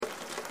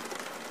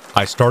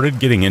I started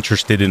getting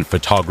interested in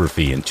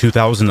photography in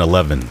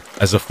 2011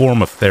 as a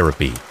form of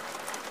therapy.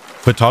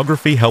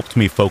 Photography helped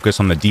me focus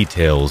on the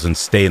details and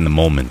stay in the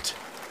moment.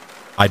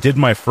 I did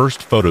my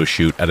first photo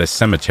shoot at a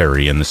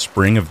cemetery in the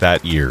spring of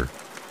that year,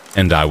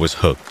 and I was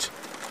hooked.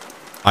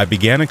 I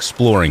began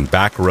exploring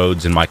back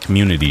roads in my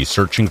community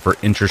searching for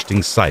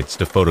interesting sites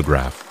to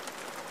photograph.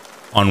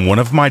 On one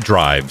of my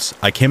drives,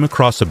 I came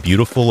across a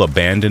beautiful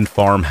abandoned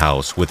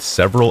farmhouse with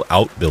several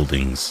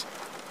outbuildings.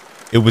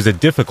 It was a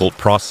difficult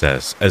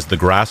process as the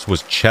grass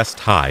was chest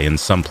high in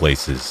some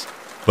places,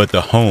 but the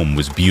home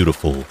was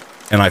beautiful,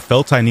 and I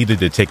felt I needed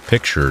to take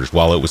pictures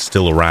while it was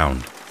still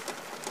around.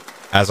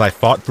 As I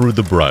fought through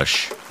the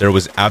brush, there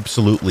was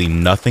absolutely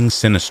nothing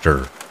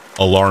sinister,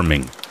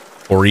 alarming,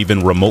 or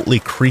even remotely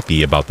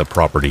creepy about the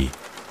property.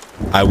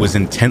 I was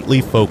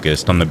intently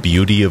focused on the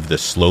beauty of the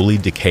slowly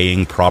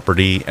decaying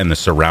property and the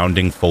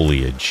surrounding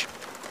foliage.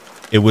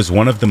 It was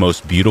one of the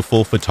most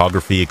beautiful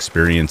photography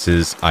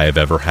experiences I have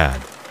ever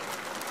had.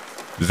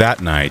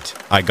 That night,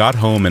 I got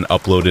home and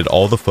uploaded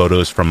all the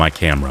photos from my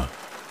camera.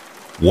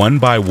 One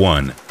by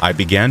one, I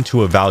began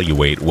to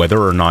evaluate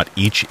whether or not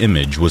each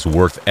image was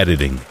worth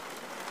editing.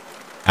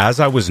 As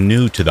I was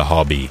new to the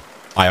hobby,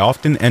 I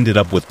often ended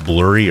up with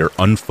blurry or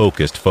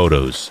unfocused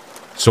photos,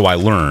 so I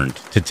learned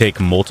to take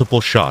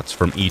multiple shots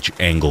from each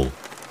angle.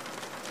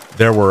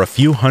 There were a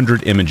few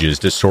hundred images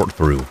to sort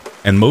through,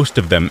 and most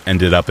of them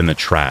ended up in the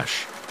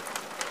trash.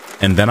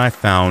 And then I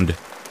found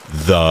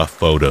the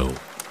photo.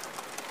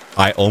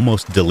 I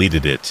almost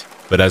deleted it,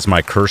 but as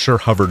my cursor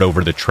hovered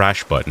over the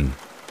trash button,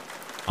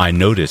 I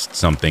noticed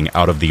something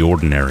out of the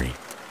ordinary.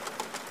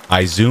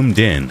 I zoomed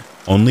in,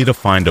 only to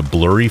find a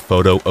blurry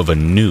photo of a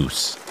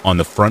noose on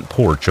the front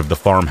porch of the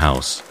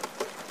farmhouse.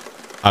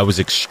 I was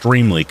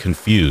extremely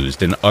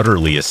confused and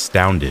utterly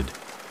astounded.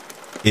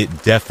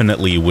 It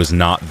definitely was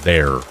not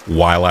there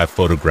while I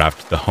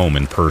photographed the home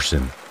in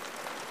person.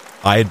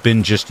 I had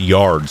been just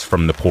yards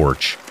from the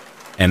porch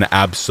and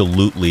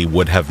absolutely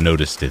would have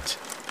noticed it.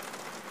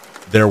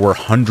 There were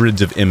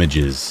hundreds of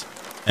images,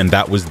 and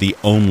that was the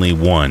only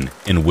one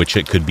in which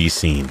it could be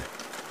seen.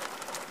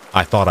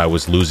 I thought I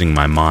was losing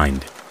my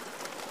mind.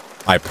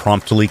 I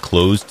promptly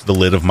closed the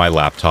lid of my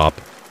laptop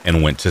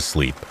and went to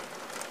sleep.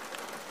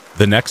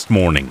 The next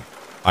morning,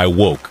 I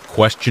woke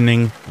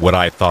questioning what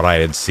I thought I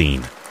had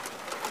seen.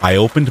 I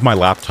opened my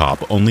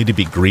laptop only to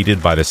be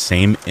greeted by the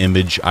same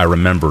image I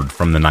remembered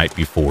from the night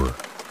before.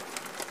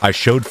 I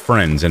showed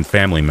friends and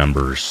family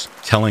members,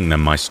 telling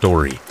them my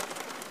story.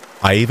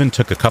 I even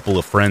took a couple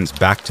of friends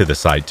back to the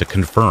site to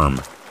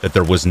confirm that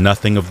there was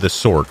nothing of the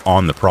sort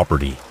on the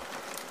property.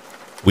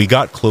 We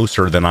got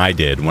closer than I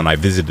did when I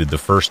visited the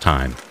first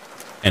time,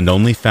 and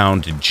only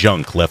found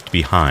junk left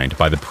behind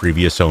by the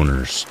previous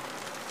owners.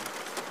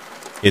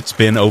 It's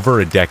been over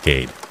a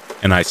decade,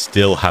 and I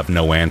still have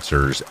no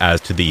answers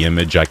as to the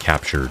image I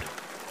captured.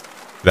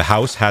 The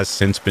house has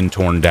since been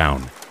torn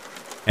down,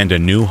 and a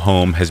new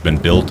home has been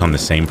built on the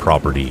same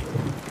property.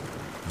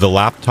 The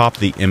laptop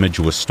the image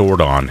was stored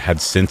on had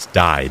since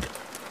died,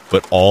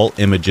 but all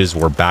images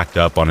were backed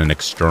up on an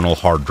external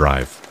hard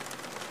drive.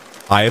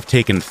 I have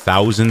taken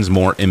thousands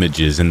more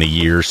images in the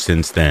years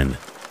since then,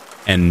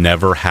 and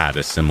never had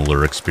a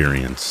similar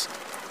experience.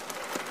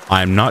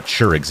 I am not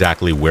sure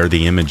exactly where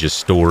the image is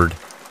stored,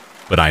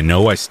 but I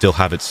know I still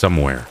have it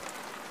somewhere.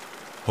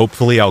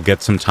 Hopefully I'll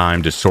get some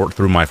time to sort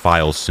through my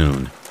files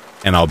soon,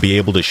 and I'll be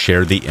able to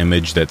share the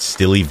image that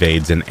still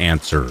evades an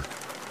answer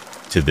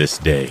to this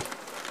day.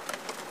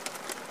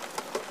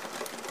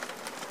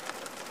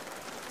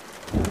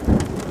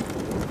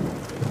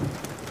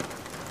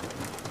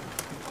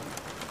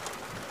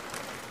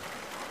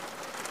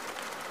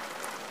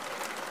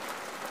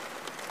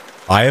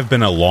 I have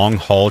been a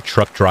long-haul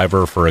truck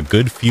driver for a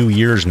good few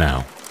years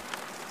now.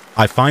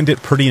 I find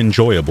it pretty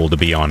enjoyable, to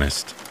be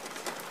honest.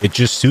 It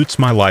just suits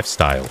my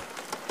lifestyle.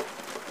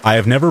 I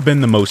have never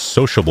been the most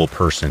sociable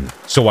person,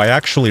 so I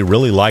actually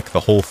really like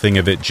the whole thing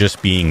of it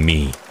just being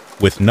me,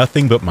 with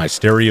nothing but my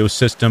stereo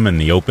system and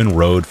the open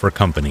road for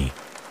company.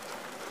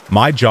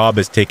 My job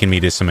has taken me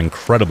to some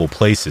incredible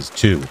places,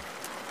 too.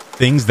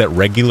 Things that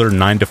regular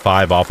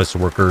 9-to-5 office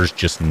workers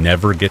just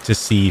never get to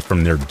see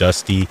from their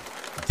dusty,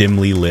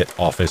 dimly lit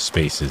office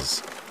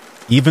spaces.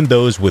 Even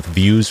those with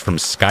views from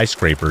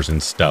skyscrapers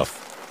and stuff.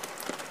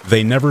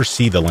 They never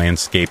see the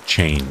landscape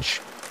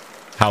change.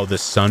 How the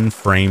sun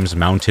frames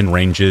mountain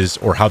ranges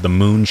or how the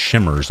moon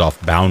shimmers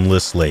off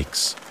boundless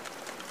lakes.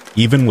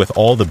 Even with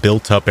all the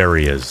built-up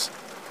areas,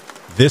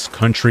 this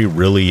country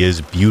really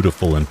is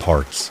beautiful in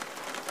parts.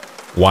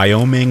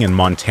 Wyoming and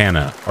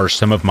Montana are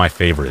some of my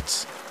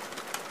favorites.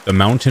 The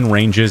mountain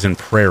ranges and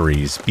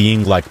prairies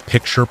being like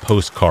picture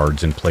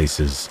postcards in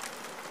places.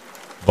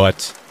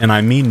 But, and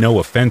I mean no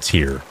offense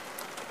here,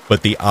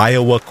 but the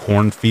Iowa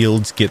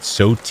cornfields get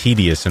so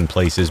tedious in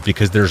places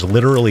because there's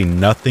literally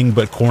nothing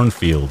but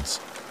cornfields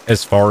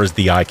as far as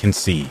the eye can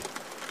see.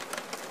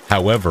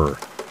 However,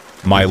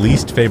 my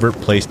least favorite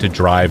place to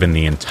drive in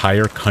the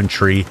entire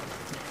country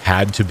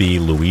had to be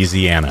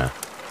Louisiana.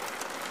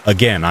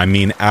 Again, I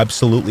mean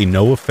absolutely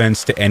no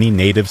offense to any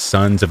native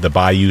sons of the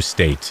Bayou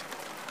State.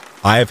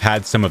 I have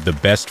had some of the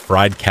best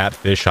fried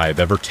catfish I have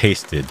ever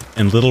tasted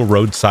in little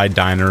roadside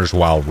diners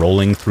while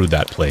rolling through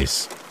that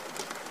place.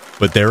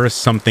 But there is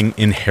something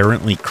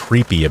inherently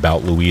creepy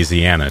about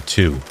Louisiana,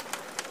 too.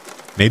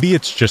 Maybe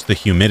it's just the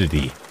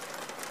humidity,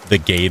 the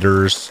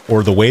gators,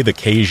 or the way the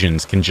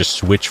Cajuns can just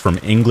switch from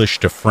English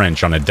to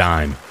French on a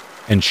dime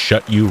and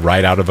shut you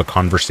right out of a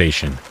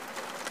conversation.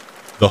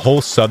 The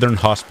whole Southern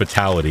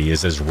hospitality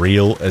is as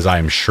real as I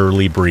am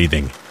surely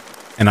breathing,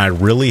 and I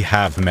really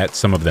have met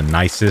some of the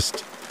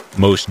nicest,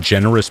 most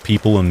generous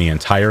people in the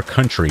entire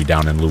country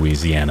down in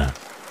Louisiana.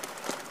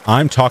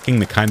 I'm talking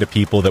the kind of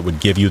people that would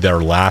give you their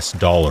last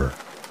dollar,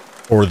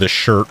 or the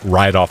shirt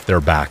right off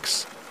their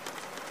backs.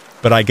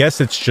 But I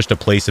guess it's just a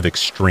place of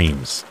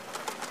extremes,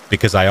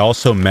 because I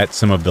also met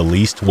some of the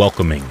least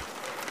welcoming,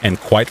 and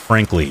quite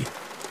frankly,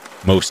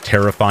 most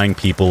terrifying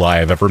people I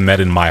have ever met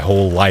in my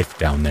whole life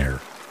down there.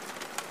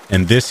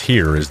 And this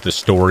here is the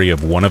story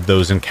of one of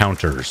those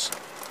encounters,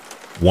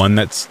 one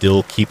that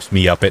still keeps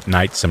me up at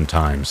night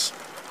sometimes,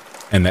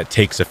 and that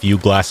takes a few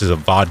glasses of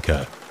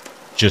vodka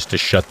just to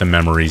shut the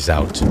memories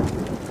out.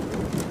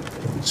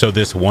 So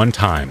this one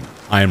time,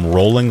 I am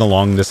rolling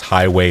along this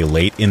highway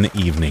late in the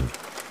evening,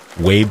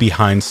 way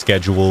behind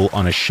schedule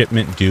on a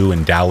shipment due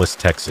in Dallas,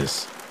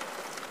 Texas.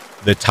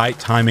 The tight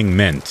timing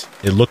meant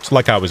it looked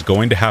like I was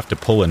going to have to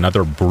pull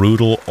another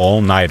brutal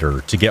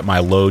all-nighter to get my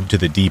load to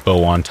the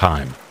depot on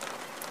time.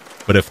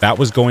 But if that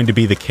was going to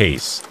be the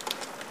case,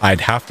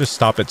 I'd have to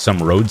stop at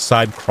some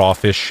roadside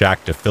crawfish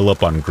shack to fill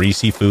up on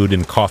greasy food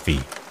and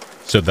coffee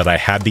so that I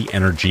had the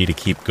energy to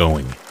keep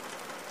going.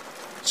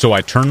 So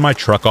I turned my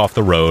truck off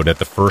the road at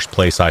the first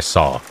place I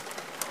saw.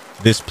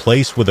 This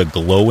place with a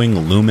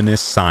glowing,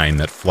 luminous sign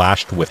that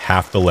flashed with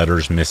half the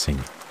letters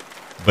missing.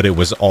 But it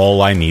was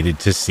all I needed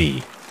to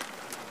see.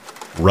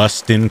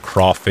 Rustin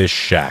Crawfish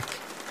Shack,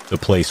 the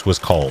place was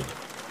called.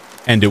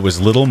 And it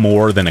was little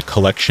more than a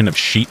collection of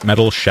sheet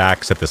metal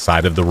shacks at the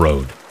side of the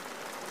road.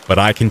 But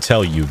I can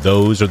tell you,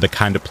 those are the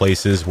kind of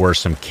places where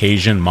some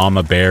Cajun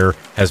mama bear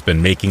has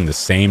been making the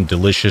same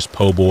delicious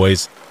po'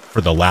 boys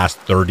for the last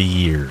 30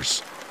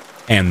 years.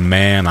 And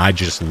man, I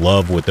just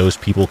love what those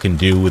people can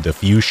do with a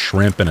few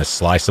shrimp and a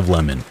slice of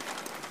lemon.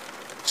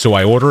 So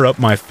I order up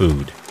my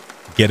food,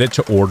 get it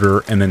to order,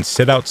 and then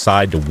sit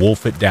outside to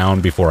wolf it down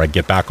before I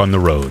get back on the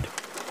road,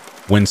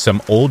 when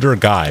some older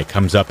guy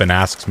comes up and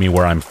asks me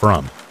where I'm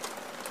from.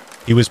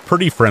 He was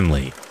pretty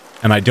friendly,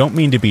 and I don't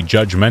mean to be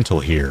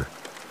judgmental here,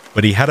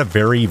 but he had a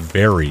very,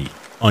 very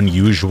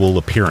unusual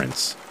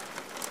appearance.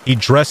 He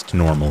dressed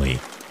normally,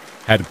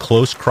 had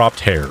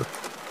close-cropped hair,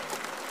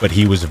 but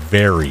he was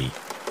very,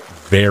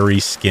 very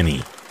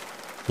skinny,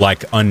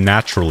 like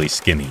unnaturally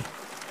skinny.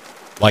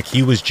 Like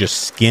he was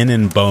just skin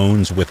and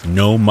bones with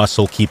no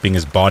muscle keeping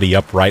his body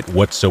upright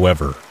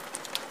whatsoever.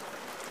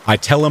 I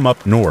tell him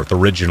up north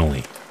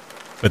originally,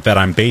 but that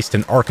I'm based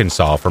in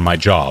Arkansas for my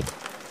job,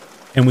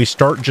 and we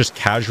start just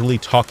casually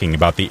talking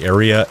about the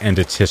area and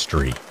its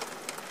history.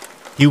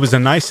 He was a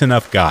nice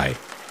enough guy,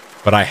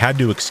 but I had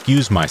to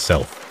excuse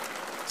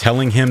myself,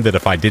 telling him that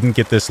if I didn't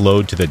get this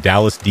load to the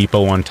Dallas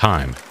depot on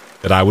time,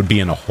 that I would be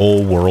in a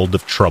whole world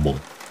of trouble.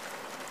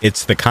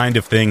 It's the kind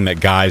of thing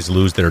that guys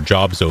lose their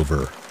jobs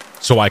over,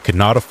 so I could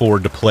not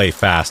afford to play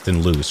fast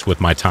and loose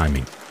with my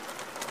timing.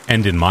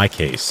 And in my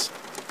case,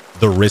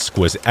 the risk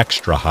was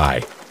extra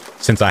high,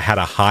 since I had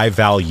a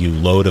high-value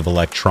load of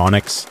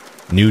electronics,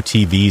 new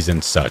TVs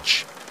and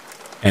such.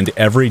 And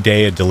every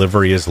day a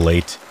delivery is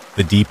late,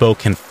 the depot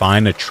can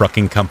fine a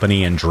trucking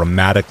company and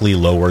dramatically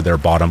lower their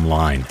bottom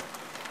line.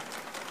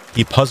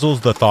 He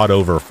puzzles the thought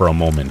over for a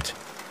moment,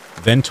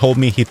 then told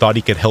me he thought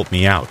he could help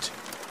me out,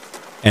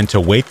 and to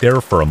wait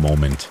there for a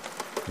moment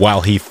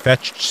while he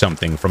fetched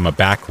something from a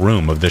back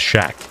room of the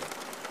shack.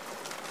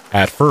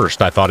 At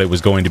first, I thought it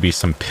was going to be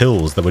some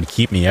pills that would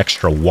keep me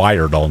extra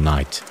wired all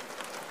night.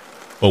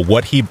 But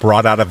what he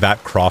brought out of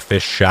that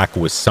crawfish shack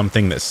was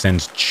something that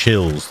sends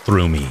chills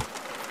through me,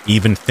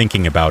 even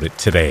thinking about it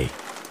today.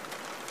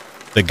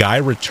 The guy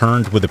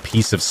returned with a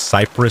piece of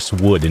cypress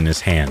wood in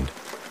his hand,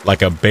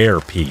 like a bare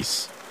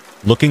piece,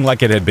 looking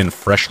like it had been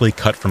freshly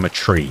cut from a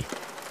tree.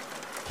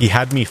 He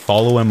had me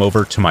follow him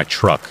over to my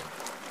truck,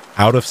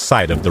 out of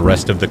sight of the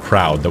rest of the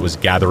crowd that was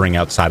gathering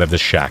outside of the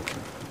shack.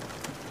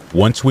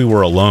 Once we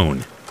were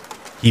alone,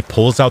 he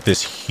pulls out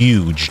this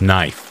huge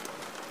knife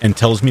and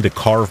tells me to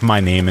carve my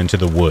name into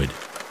the wood,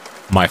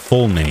 my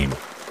full name,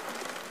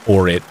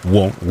 or it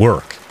won't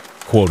work,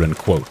 quote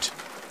unquote.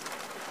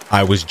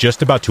 I was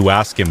just about to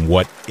ask him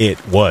what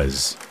it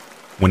was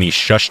when he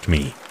shushed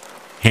me,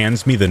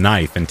 hands me the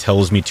knife, and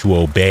tells me to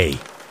obey.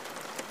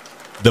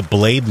 The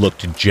blade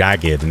looked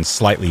jagged and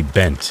slightly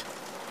bent,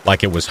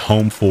 like it was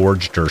home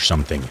forged or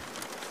something.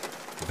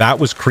 That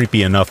was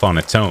creepy enough on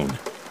its own,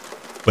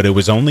 but it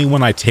was only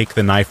when I take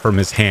the knife from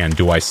his hand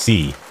do I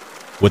see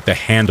what the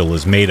handle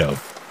is made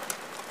of.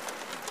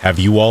 Have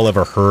you all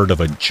ever heard of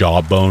a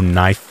jawbone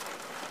knife?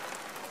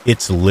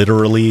 It's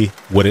literally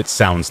what it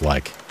sounds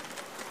like.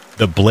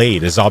 The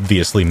blade is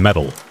obviously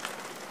metal,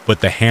 but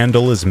the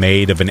handle is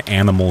made of an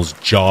animal's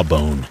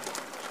jawbone.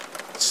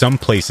 Some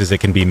places it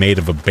can be made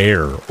of a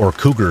bear or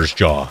cougar's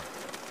jaw,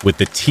 with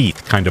the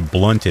teeth kind of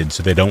blunted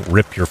so they don't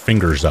rip your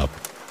fingers up.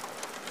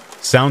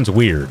 Sounds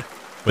weird,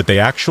 but they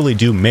actually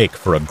do make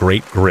for a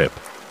great grip,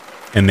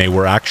 and they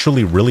were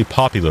actually really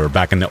popular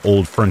back in the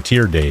old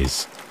frontier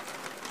days.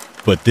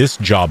 But this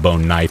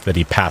jawbone knife that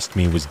he passed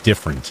me was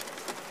different.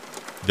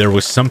 There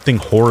was something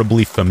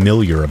horribly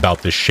familiar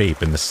about the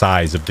shape and the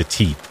size of the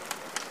teeth,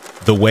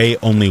 the way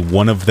only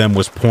one of them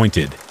was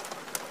pointed,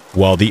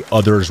 while the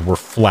others were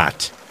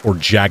flat or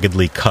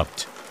jaggedly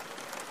cupped.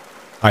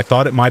 I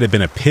thought it might have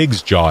been a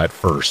pig's jaw at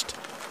first,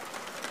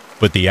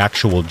 but the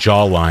actual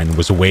jawline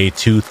was way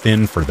too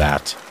thin for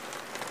that,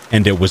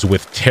 and it was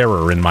with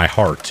terror in my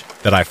heart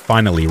that I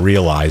finally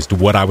realized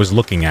what I was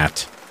looking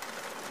at.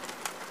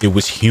 It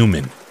was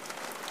human.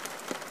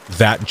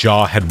 That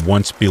jaw had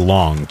once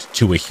belonged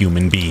to a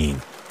human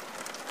being.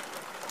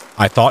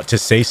 I thought to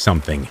say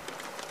something,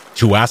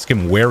 to ask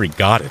him where he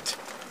got it.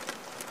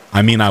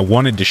 I mean, I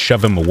wanted to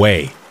shove him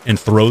away and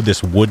throw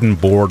this wooden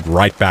board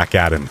right back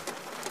at him.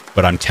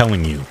 But I'm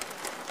telling you,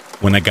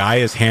 when a guy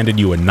has handed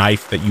you a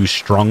knife that you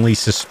strongly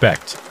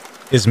suspect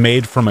is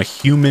made from a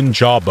human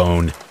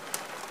jawbone,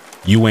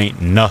 you ain't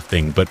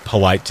nothing but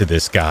polite to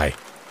this guy.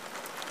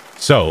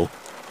 So,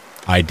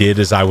 I did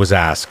as I was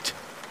asked.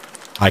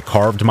 I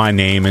carved my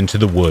name into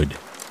the wood,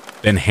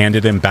 then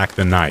handed him back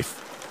the knife,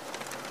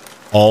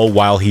 all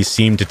while he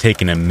seemed to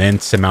take an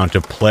immense amount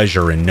of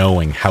pleasure in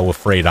knowing how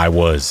afraid I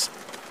was.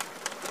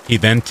 He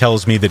then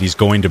tells me that he's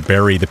going to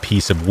bury the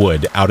piece of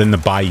wood out in the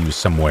bayou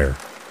somewhere,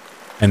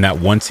 and that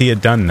once he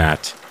had done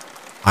that,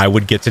 I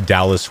would get to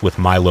Dallas with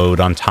my load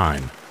on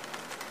time,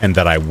 and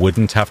that I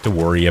wouldn't have to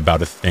worry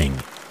about a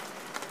thing.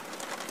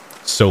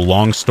 So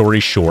long story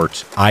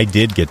short, I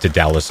did get to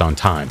Dallas on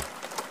time.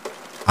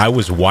 I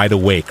was wide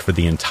awake for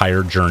the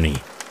entire journey,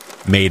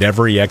 made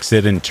every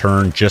exit and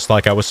turn just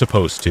like I was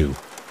supposed to.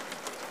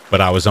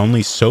 But I was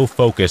only so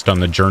focused on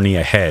the journey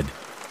ahead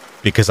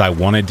because I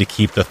wanted to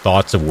keep the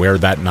thoughts of where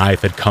that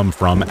knife had come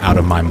from out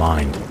of my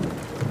mind.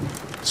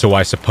 So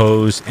I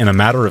suppose, in a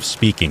matter of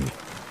speaking,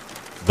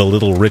 the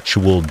little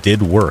ritual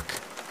did work.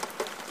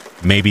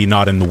 Maybe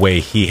not in the way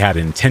he had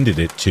intended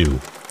it to,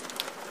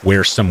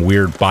 where some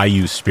weird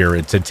bayou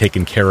spirits had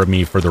taken care of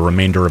me for the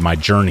remainder of my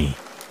journey.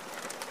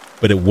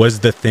 But it was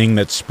the thing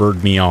that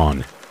spurred me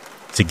on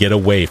to get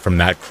away from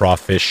that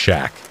crawfish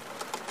shack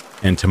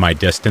and to my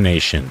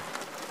destination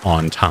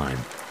on time.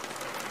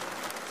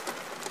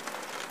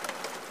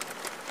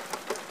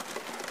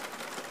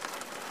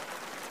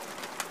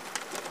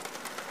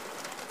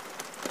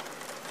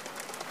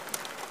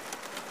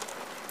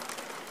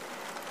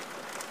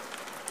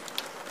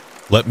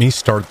 Let me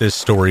start this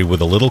story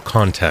with a little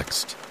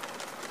context.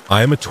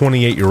 I am a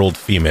 28-year-old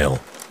female.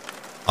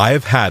 I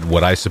have had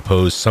what I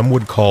suppose some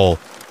would call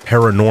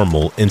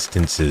paranormal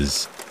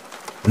instances.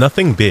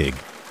 Nothing big,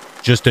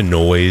 just a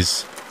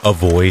noise, a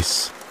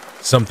voice,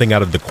 something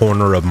out of the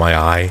corner of my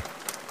eye.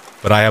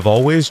 But I have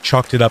always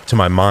chalked it up to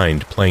my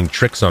mind playing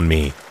tricks on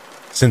me,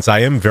 since I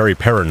am very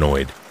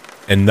paranoid,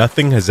 and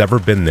nothing has ever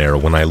been there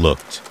when I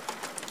looked.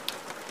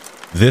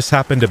 This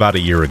happened about a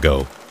year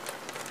ago.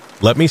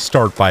 Let me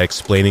start by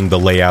explaining the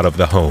layout of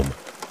the home.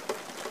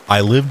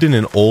 I lived in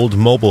an old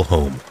mobile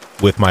home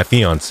with my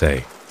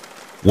fiancé,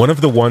 one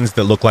of the ones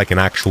that look like an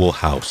actual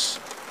house.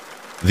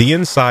 The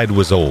inside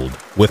was old,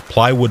 with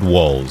plywood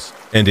walls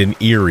and an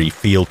eerie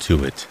feel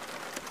to it.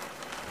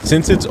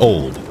 Since it's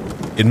old,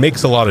 it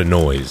makes a lot of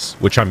noise,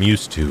 which I'm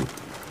used to.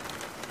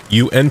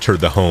 You enter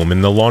the home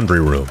in the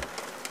laundry room.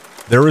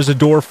 There is a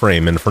door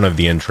frame in front of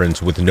the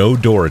entrance with no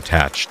door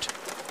attached.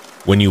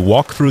 When you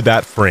walk through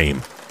that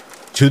frame,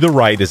 to the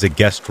right is a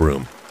guest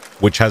room,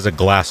 which has a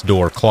glass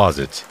door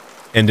closet,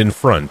 and in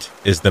front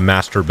is the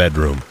master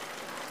bedroom.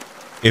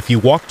 If you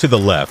walk to the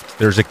left,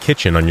 there's a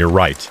kitchen on your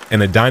right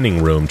and a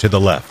dining room to the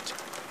left.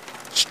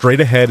 Straight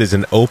ahead is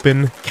an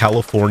open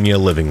California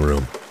living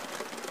room.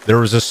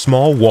 There is a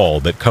small wall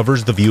that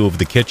covers the view of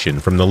the kitchen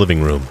from the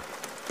living room.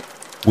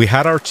 We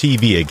had our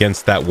TV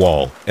against that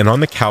wall and on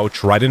the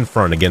couch right in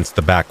front against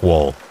the back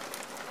wall.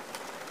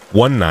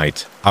 One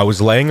night, I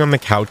was laying on the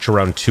couch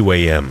around 2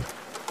 a.m.,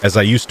 as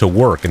I used to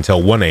work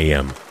until 1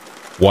 a.m.,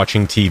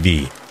 watching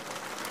TV.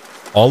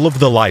 All of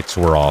the lights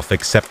were off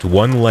except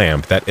one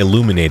lamp that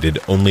illuminated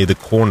only the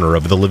corner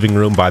of the living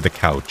room by the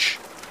couch.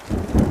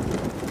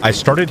 I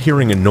started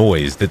hearing a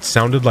noise that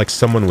sounded like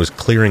someone was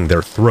clearing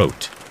their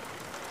throat.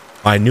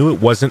 I knew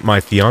it wasn't my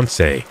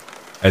fiancé,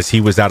 as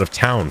he was out of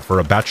town for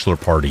a bachelor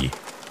party.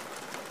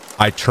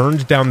 I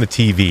turned down the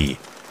TV,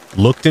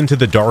 looked into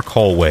the dark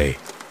hallway,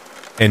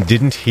 and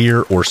didn't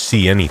hear or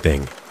see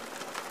anything.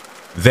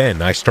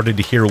 Then I started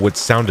to hear what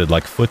sounded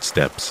like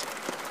footsteps.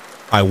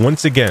 I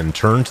once again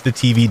turned the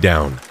TV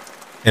down,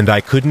 and I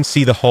couldn't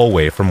see the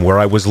hallway from where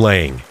I was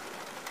laying,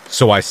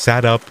 so I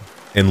sat up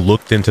and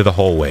looked into the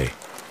hallway.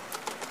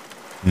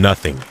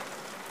 Nothing.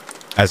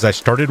 As I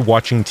started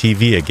watching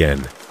TV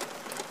again,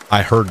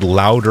 I heard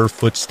louder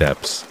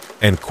footsteps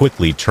and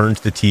quickly turned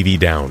the TV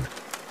down.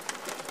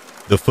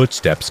 The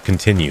footsteps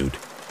continued.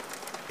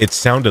 It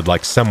sounded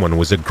like someone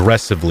was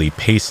aggressively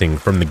pacing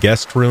from the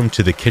guest room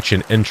to the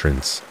kitchen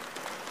entrance,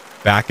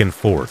 back and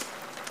forth.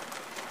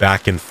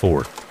 back and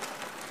forth.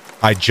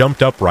 I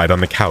jumped upright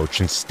on the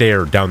couch and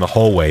stared down the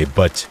hallway,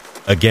 but,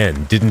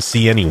 again, didn't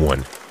see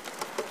anyone,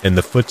 and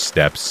the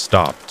footsteps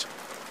stopped.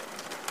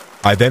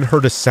 I then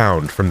heard a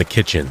sound from the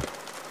kitchen.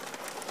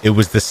 It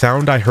was the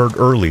sound I heard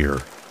earlier,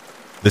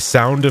 the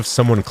sound of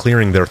someone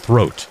clearing their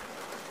throat.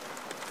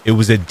 It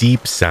was a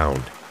deep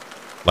sound,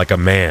 like a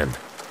man.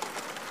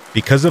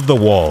 Because of the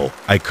wall,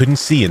 I couldn't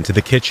see into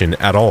the kitchen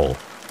at all,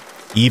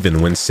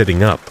 even when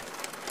sitting up.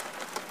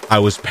 I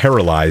was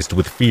paralyzed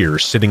with fear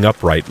sitting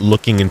upright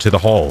looking into the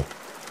hall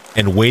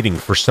and waiting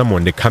for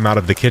someone to come out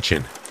of the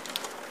kitchen.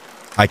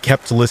 I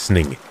kept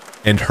listening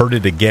and heard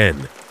it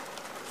again,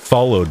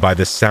 followed by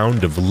the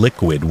sound of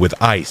liquid with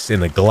ice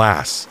in a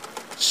glass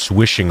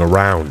swishing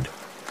around.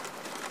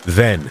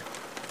 Then,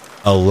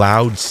 a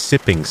loud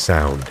sipping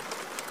sound.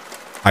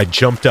 I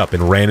jumped up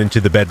and ran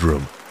into the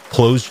bedroom,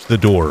 closed the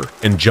door,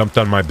 and jumped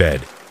on my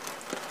bed.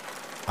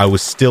 I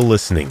was still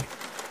listening.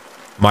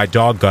 My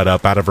dog got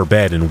up out of her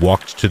bed and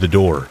walked to the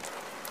door.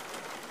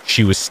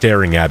 She was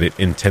staring at it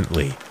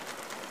intently.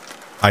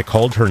 I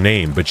called her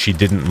name, but she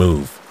didn't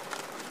move.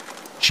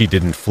 She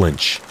didn't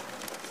flinch.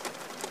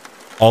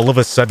 All of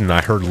a sudden,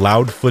 I heard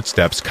loud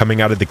footsteps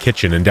coming out of the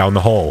kitchen and down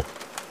the hall.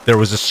 There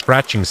was a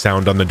scratching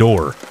sound on the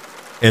door,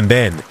 and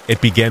then it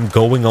began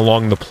going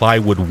along the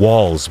plywood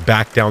walls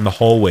back down the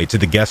hallway to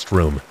the guest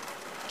room,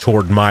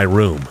 toward my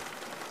room.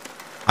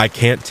 I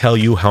can't tell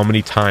you how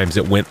many times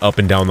it went up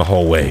and down the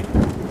hallway.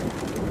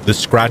 The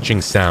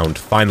scratching sound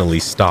finally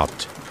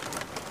stopped,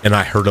 and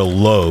I heard a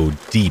low,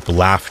 deep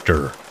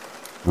laughter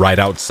right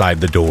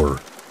outside the door.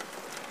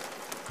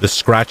 The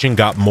scratching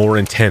got more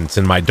intense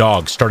and my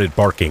dog started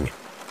barking.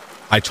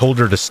 I told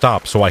her to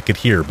stop so I could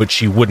hear, but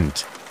she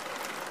wouldn't.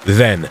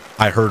 Then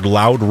I heard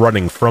loud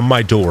running from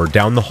my door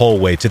down the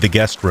hallway to the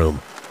guest room,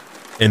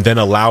 and then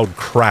a loud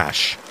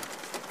crash.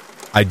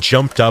 I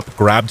jumped up,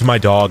 grabbed my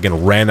dog,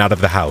 and ran out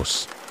of the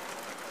house.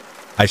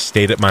 I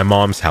stayed at my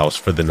mom's house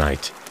for the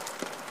night.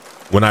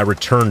 When I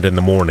returned in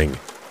the morning,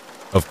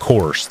 of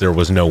course, there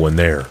was no one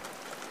there.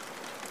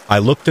 I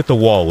looked at the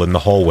wall in the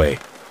hallway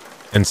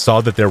and saw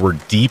that there were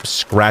deep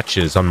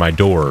scratches on my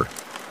door,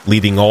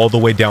 leading all the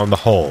way down the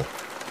hall.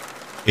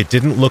 It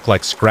didn't look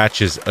like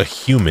scratches a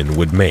human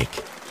would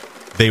make.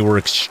 They were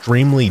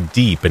extremely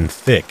deep and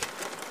thick,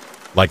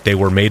 like they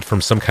were made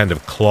from some kind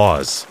of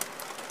claws.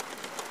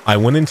 I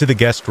went into the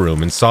guest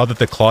room and saw that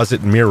the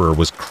closet mirror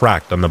was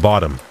cracked on the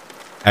bottom,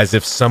 as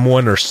if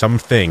someone or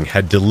something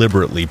had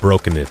deliberately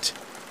broken it.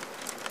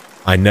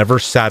 I never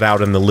sat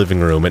out in the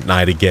living room at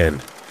night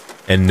again,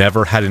 and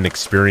never had an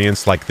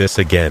experience like this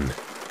again.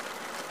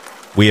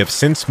 We have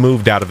since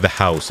moved out of the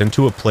house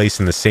into a place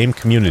in the same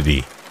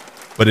community,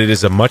 but it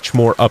is a much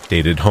more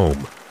updated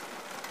home.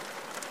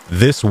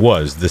 This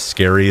was the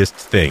scariest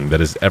thing that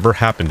has ever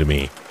happened to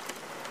me,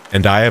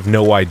 and I have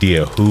no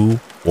idea who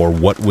or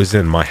what was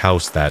in my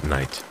house that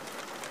night.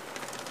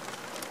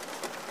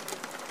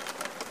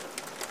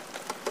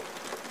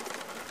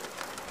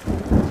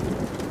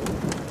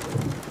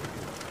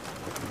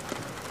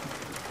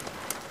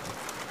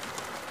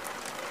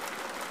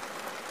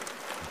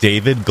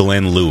 David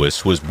Glenn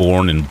Lewis was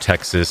born in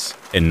Texas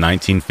in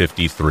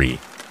 1953,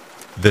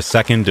 the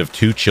second of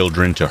two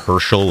children to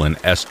Herschel and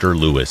Esther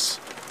Lewis.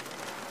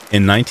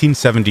 In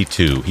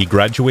 1972, he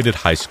graduated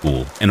high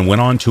school and went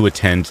on to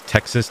attend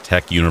Texas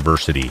Tech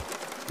University,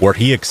 where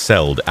he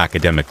excelled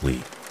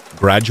academically,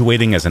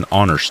 graduating as an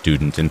honor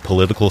student in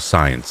political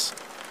science.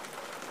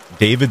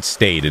 David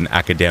stayed in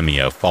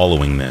academia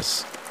following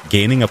this,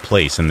 gaining a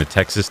place in the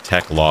Texas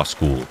Tech Law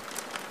School,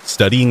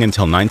 studying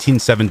until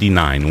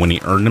 1979 when he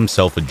earned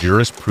himself a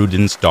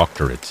jurisprudence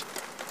doctorate.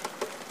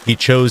 He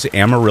chose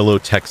Amarillo,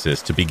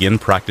 Texas to begin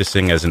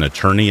practicing as an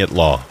attorney at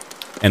law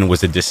and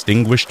was a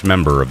distinguished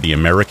member of the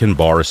American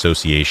Bar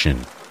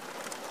Association.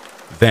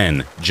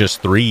 Then,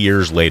 just 3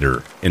 years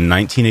later, in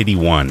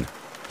 1981,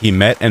 he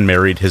met and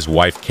married his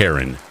wife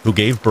Karen, who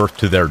gave birth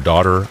to their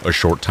daughter a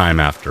short time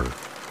after.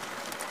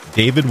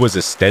 David was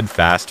a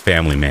steadfast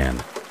family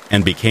man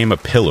and became a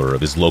pillar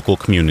of his local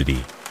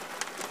community.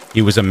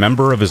 He was a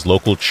member of his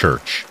local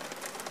church,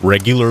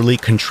 regularly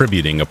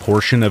contributing a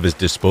portion of his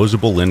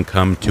disposable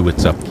income to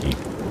its upkeep.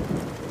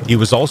 He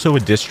was also a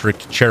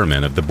district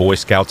chairman of the Boy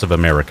Scouts of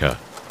America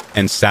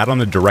and sat on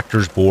the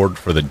director's board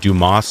for the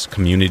Dumas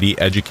Community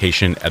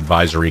Education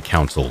Advisory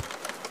Council.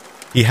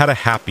 He had a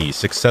happy,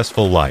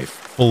 successful life,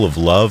 full of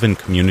love and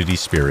community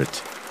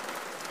spirit.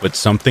 But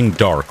something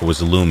dark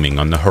was looming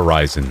on the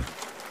horizon,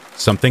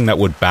 something that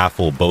would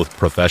baffle both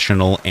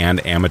professional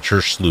and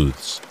amateur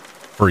sleuths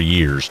for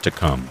years to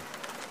come.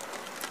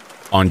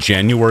 On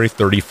January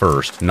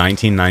 31st,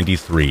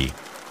 1993,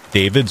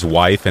 David's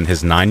wife and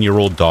his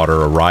 9-year-old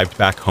daughter arrived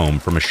back home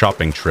from a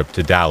shopping trip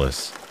to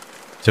Dallas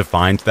to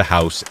find the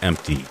house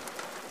empty.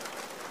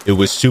 It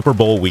was Super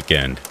Bowl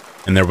weekend,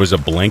 and there was a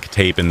blank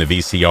tape in the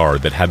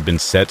VCR that had been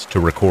set to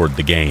record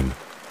the game,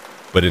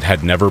 but it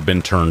had never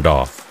been turned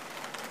off.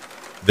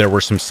 There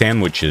were some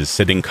sandwiches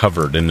sitting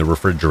covered in the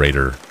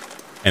refrigerator,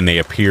 and they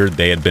appeared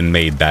they had been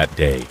made that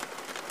day.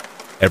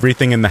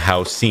 Everything in the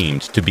house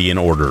seemed to be in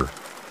order.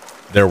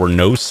 There were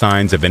no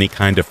signs of any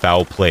kind of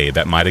foul play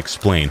that might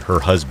explain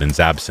her husband's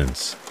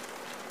absence.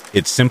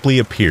 It simply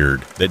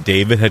appeared that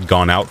David had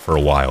gone out for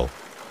a while,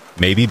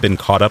 maybe been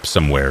caught up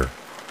somewhere.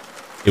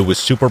 It was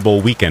Super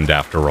Bowl weekend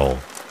after all.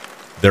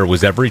 There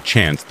was every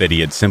chance that he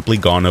had simply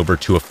gone over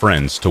to a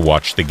friend's to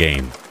watch the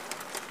game.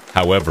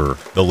 However,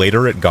 the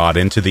later it got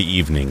into the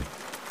evening,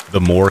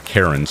 the more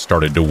Karen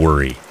started to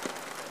worry.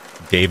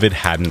 David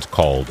hadn't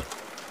called,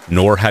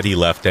 nor had he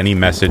left any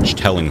message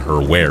telling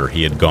her where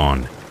he had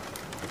gone.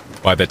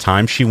 By the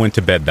time she went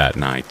to bed that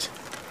night,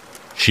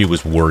 she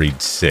was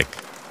worried sick.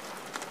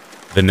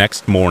 The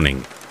next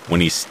morning, when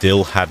he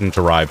still hadn't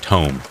arrived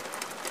home,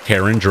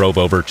 Karen drove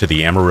over to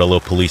the Amarillo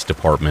Police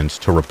Department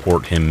to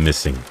report him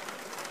missing.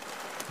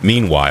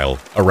 Meanwhile,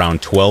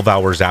 around 12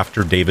 hours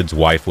after David's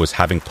wife was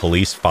having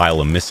police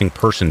file a missing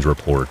persons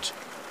report,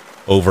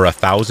 over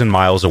 1,000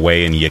 miles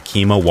away in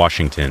Yakima,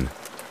 Washington,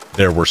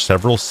 there were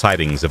several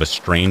sightings of a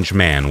strange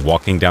man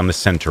walking down the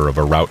center of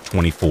a Route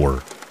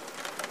 24.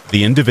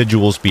 The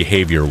individual's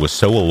behavior was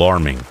so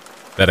alarming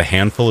that a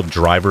handful of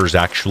drivers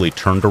actually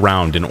turned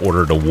around in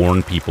order to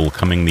warn people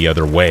coming the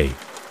other way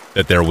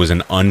that there was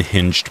an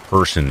unhinged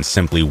person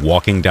simply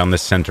walking down the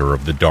center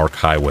of the dark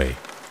highway.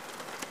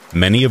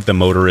 Many of the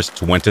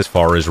motorists went as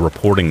far as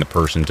reporting the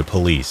person to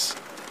police,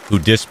 who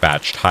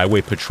dispatched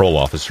highway patrol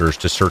officers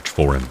to search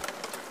for him.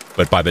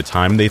 But by the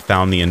time they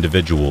found the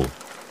individual,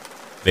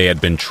 they had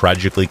been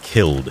tragically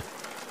killed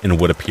in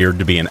what appeared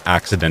to be an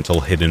accidental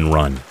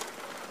hit-and-run.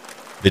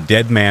 The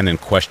dead man in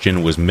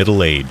question was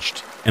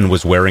middle-aged and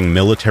was wearing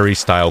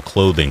military-style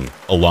clothing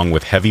along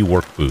with heavy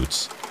work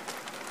boots.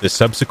 The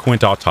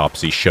subsequent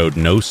autopsy showed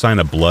no sign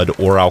of blood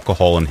or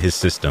alcohol in his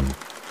system,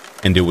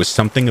 and it was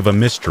something of a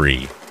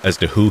mystery as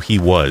to who he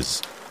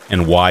was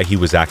and why he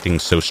was acting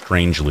so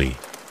strangely,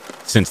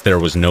 since there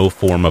was no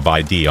form of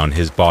ID on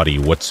his body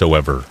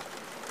whatsoever.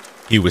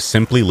 He was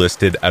simply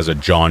listed as a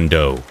John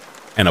Doe,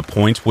 and a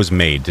point was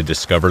made to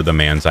discover the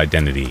man's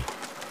identity.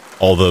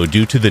 Although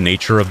due to the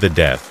nature of the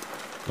death,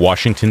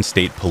 Washington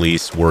State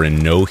Police were in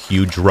no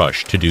huge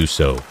rush to do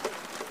so.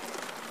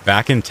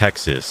 Back in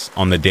Texas,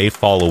 on the day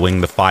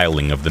following the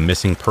filing of the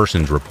missing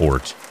persons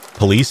report,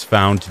 police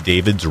found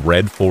David's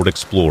red Ford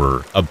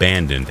Explorer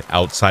abandoned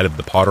outside of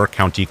the Potter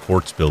County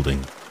Courts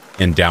building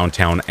in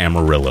downtown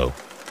Amarillo.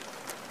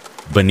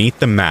 Beneath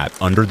the mat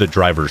under the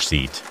driver's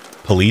seat,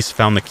 police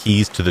found the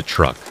keys to the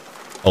truck,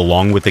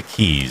 along with the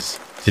keys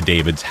to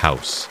David's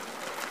house.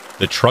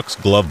 The truck's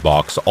glove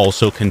box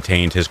also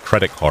contained his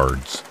credit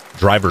cards,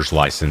 driver's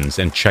license,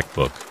 and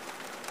checkbook,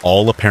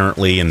 all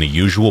apparently in the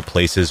usual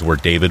places where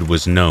David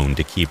was known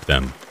to keep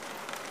them.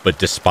 But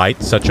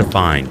despite such a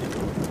find,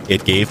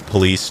 it gave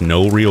police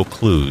no real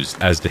clues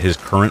as to his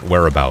current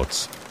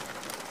whereabouts.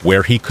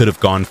 Where he could have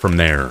gone from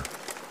there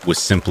was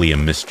simply a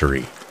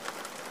mystery.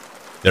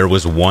 There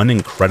was one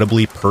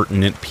incredibly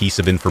pertinent piece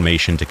of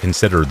information to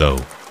consider, though: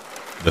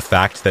 the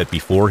fact that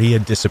before he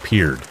had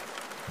disappeared,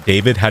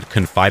 David had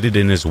confided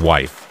in his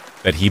wife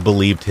that he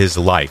believed his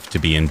life to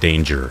be in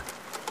danger.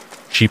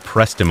 She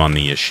pressed him on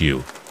the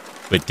issue,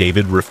 but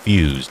David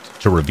refused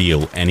to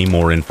reveal any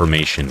more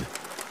information.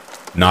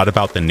 Not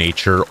about the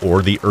nature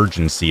or the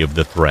urgency of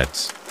the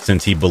threats,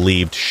 since he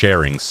believed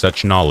sharing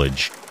such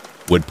knowledge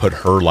would put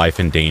her life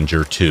in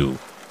danger too.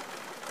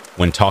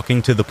 When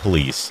talking to the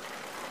police,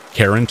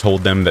 Karen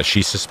told them that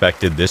she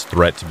suspected this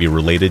threat to be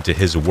related to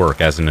his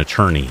work as an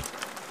attorney,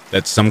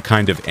 that some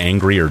kind of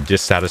angry or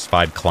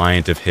dissatisfied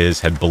client of his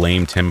had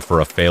blamed him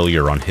for a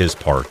failure on his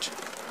part,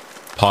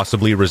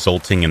 possibly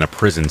resulting in a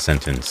prison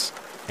sentence,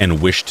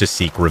 and wished to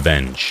seek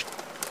revenge.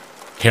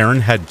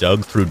 Karen had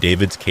dug through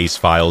David's case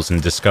files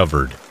and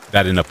discovered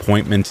that an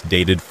appointment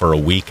dated for a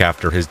week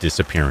after his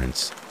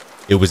disappearance.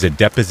 It was a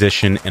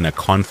deposition in a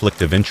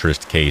conflict of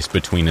interest case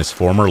between his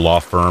former law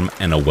firm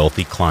and a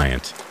wealthy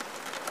client.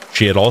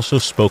 She had also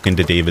spoken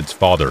to David's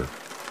father,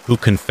 who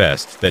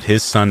confessed that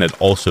his son had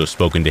also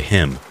spoken to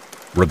him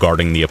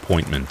regarding the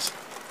appointment.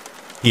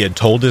 He had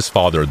told his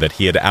father that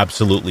he had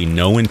absolutely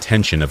no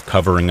intention of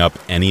covering up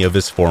any of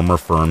his former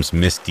firm's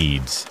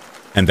misdeeds,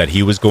 and that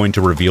he was going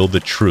to reveal the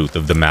truth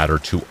of the matter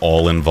to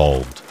all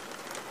involved.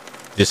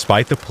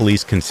 Despite the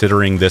police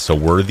considering this a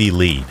worthy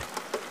lead,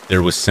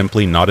 there was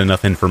simply not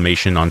enough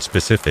information on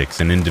specifics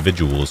and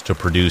individuals to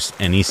produce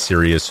any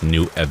serious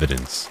new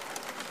evidence.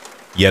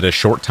 Yet a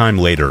short time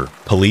later,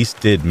 police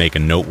did make a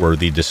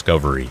noteworthy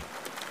discovery: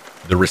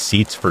 the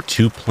receipts for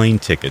 2 plane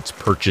tickets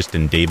purchased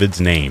in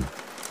David's name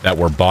that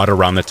were bought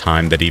around the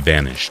time that he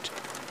vanished.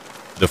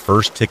 The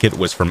first ticket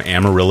was from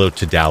Amarillo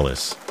to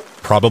Dallas,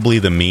 probably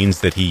the means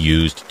that he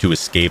used to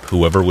escape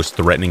whoever was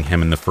threatening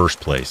him in the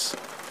first place.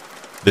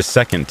 The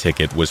second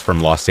ticket was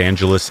from Los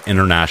Angeles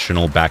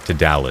International back to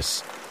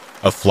Dallas,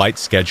 a flight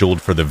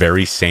scheduled for the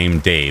very same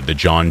day the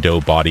John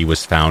Doe body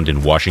was found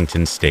in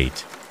Washington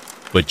State.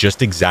 But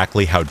just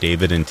exactly how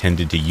David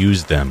intended to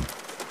use them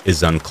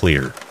is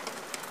unclear.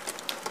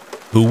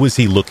 Who was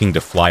he looking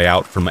to fly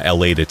out from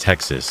LA to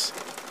Texas?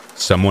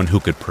 Someone who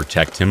could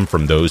protect him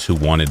from those who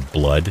wanted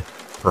blood,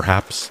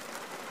 perhaps?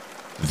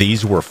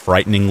 These were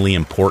frighteningly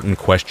important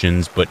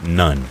questions, but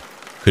none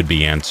could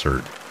be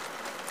answered.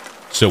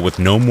 So with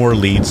no more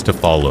leads to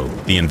follow,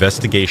 the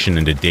investigation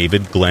into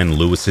David Glenn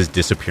Lewis's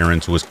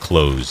disappearance was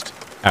closed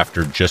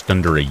after just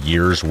under a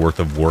year's worth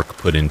of work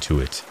put into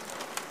it.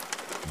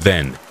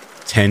 Then,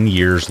 10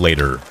 years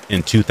later,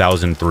 in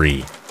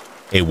 2003,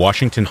 a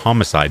Washington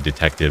homicide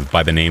detective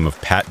by the name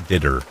of Pat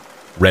Ditter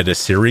read a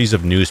series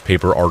of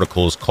newspaper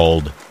articles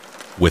called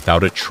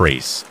Without a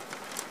Trace,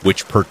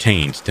 which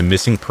pertained to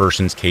missing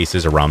persons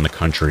cases around the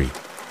country.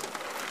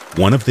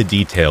 One of the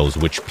details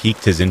which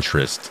piqued his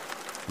interest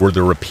were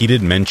the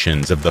repeated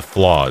mentions of the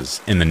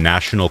flaws in the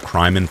National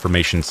Crime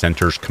Information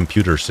Center's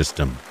computer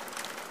system,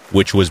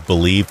 which was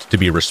believed to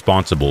be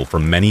responsible for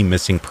many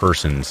missing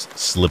persons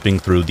slipping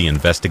through the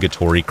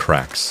investigatory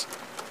cracks.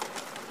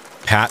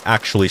 Pat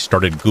actually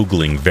started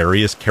Googling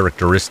various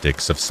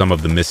characteristics of some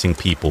of the missing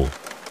people,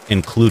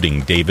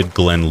 including David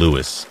Glenn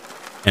Lewis,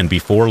 and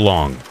before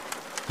long,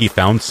 he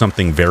found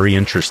something very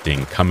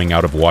interesting coming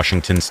out of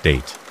Washington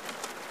State.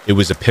 It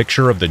was a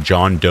picture of the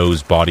John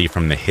Doe's body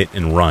from the hit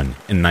and run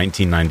in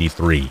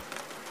 1993,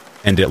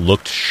 and it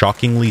looked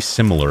shockingly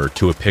similar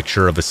to a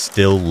picture of a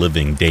still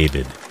living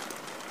David.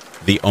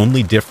 The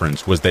only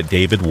difference was that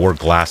David wore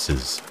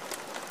glasses,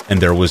 and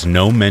there was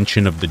no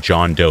mention of the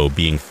John Doe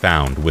being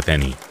found with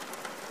any.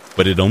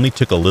 But it only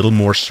took a little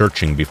more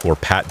searching before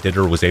Pat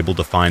Ditter was able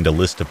to find a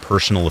list of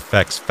personal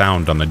effects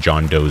found on the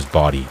John Doe's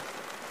body.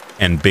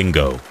 And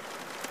bingo,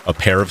 a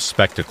pair of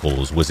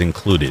spectacles was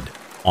included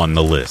on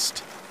the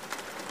list.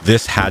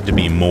 This had to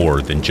be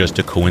more than just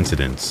a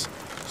coincidence,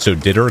 so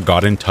Ditter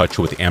got in touch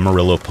with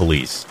Amarillo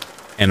police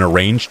and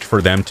arranged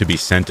for them to be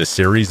sent a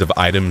series of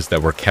items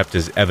that were kept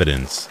as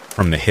evidence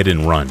from the hit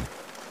and run,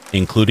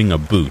 including a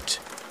boot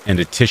and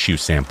a tissue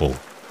sample.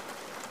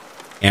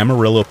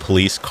 Amarillo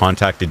police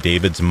contacted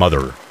David's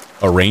mother,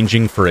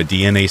 arranging for a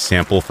DNA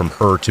sample from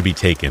her to be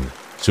taken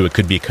so it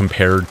could be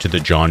compared to the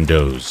John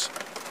Doe's.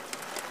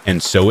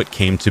 And so it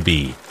came to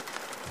be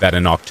that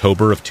in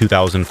October of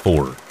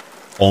 2004,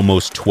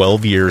 almost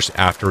 12 years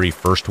after he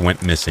first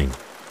went missing,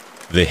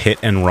 the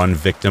hit-and-run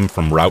victim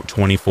from Route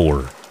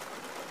 24,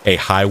 a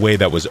highway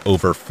that was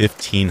over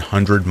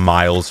 1,500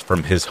 miles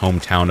from his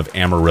hometown of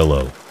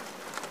Amarillo,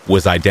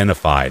 was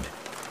identified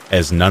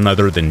as none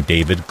other than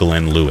David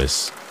Glenn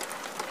Lewis.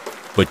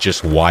 But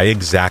just why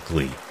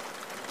exactly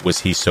was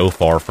he so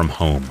far from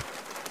home?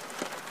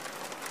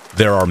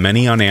 There are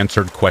many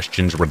unanswered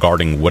questions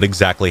regarding what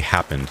exactly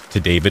happened to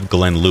David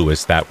Glenn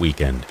Lewis that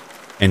weekend,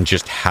 and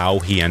just how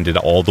he ended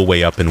all the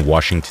way up in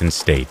Washington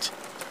State.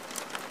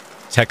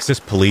 Texas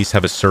police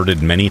have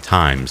asserted many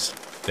times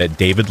that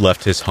David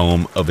left his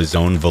home of his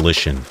own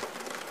volition,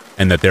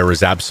 and that there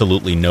is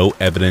absolutely no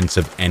evidence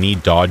of any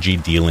dodgy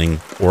dealing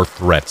or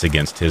threats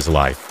against his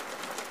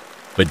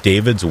life. But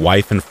David's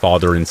wife and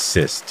father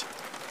insist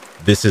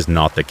this is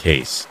not the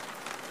case,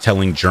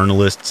 telling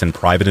journalists and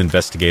private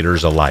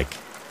investigators alike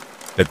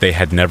that they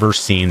had never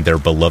seen their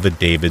beloved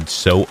David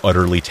so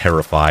utterly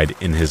terrified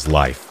in his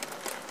life.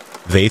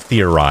 They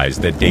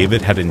theorized that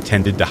David had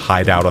intended to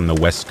hide out on the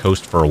West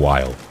Coast for a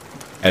while,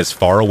 as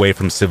far away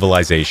from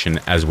civilization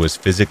as was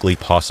physically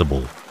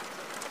possible,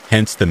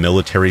 hence the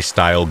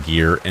military-style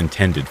gear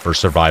intended for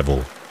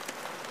survival.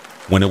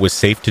 When it was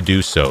safe to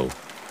do so,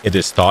 it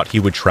is thought he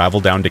would travel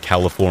down to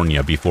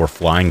California before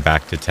flying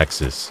back to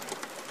Texas.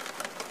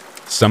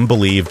 Some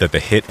believe that the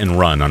hit and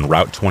run on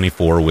Route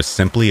 24 was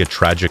simply a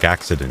tragic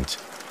accident.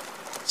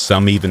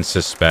 Some even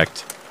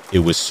suspect it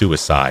was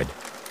suicide,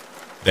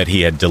 that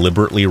he had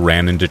deliberately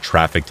ran into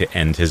traffic to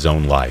end his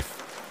own life.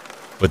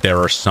 But there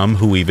are some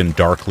who even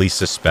darkly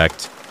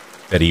suspect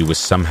that he was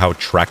somehow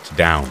tracked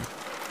down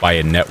by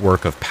a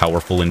network of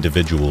powerful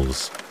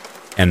individuals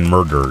and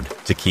murdered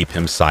to keep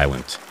him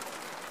silent.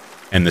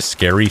 And the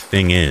scary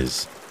thing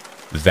is,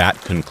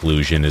 that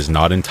conclusion is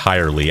not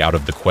entirely out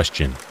of the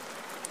question.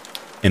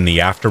 In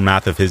the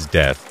aftermath of his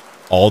death,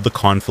 all the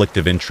conflict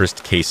of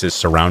interest cases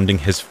surrounding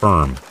his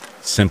firm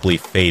simply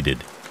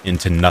faded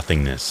into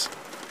nothingness.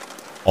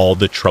 All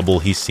the trouble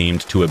he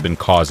seemed to have been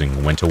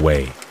causing went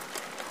away.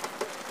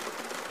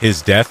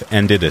 His death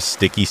ended a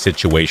sticky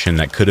situation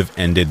that could have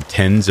ended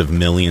tens of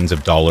millions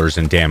of dollars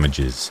in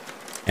damages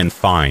and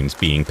fines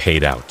being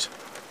paid out.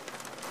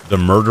 The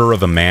murder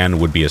of a man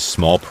would be a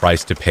small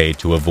price to pay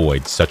to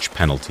avoid such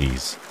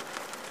penalties.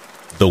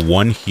 The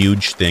one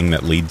huge thing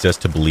that leads us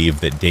to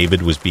believe that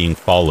David was being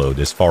followed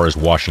as far as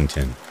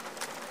Washington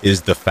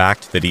is the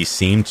fact that he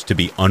seemed to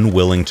be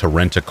unwilling to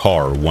rent a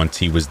car once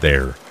he was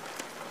there.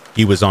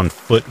 He was on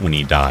foot when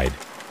he died,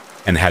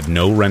 and had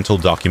no rental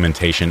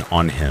documentation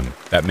on him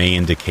that may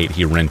indicate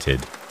he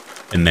rented,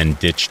 and then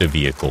ditched a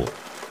vehicle.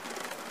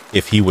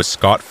 If he was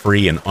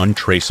scot-free and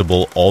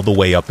untraceable all the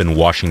way up in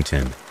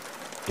Washington,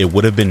 it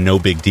would have been no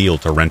big deal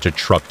to rent a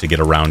truck to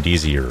get around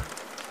easier.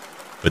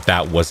 But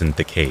that wasn't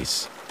the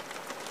case.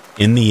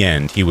 In the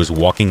end, he was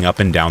walking up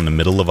and down the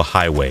middle of a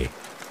highway,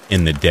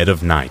 in the dead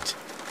of night,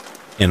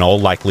 in all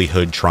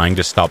likelihood trying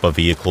to stop a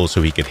vehicle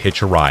so he could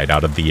hitch a ride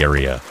out of the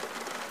area.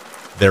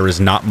 There is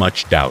not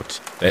much doubt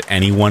that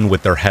anyone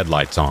with their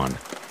headlights on,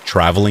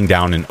 traveling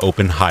down an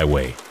open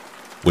highway,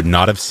 would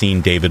not have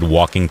seen David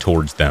walking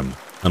towards them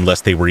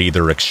unless they were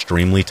either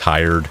extremely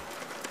tired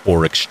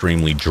or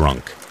extremely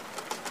drunk.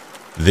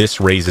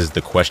 This raises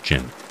the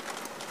question,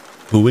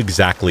 who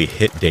exactly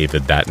hit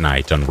David that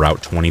night on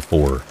Route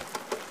 24,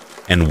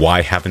 and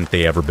why haven't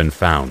they ever been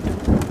found?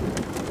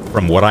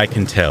 From what I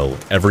can tell,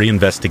 every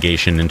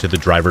investigation into the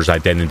driver's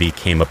identity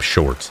came up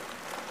short,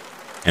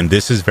 and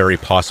this is very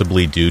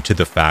possibly due to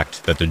the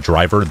fact that the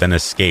driver then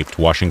escaped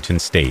Washington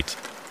State,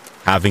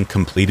 having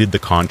completed the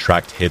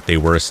contract hit they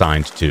were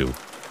assigned to.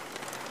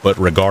 But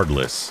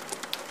regardless,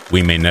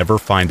 we may never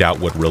find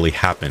out what really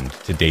happened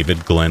to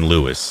David Glenn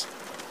Lewis,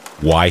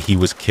 why he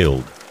was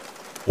killed,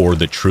 or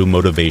the true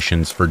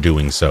motivations for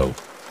doing so,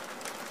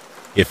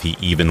 if he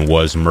even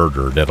was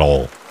murdered at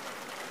all.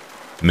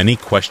 Many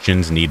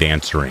questions need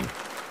answering,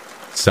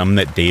 some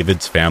that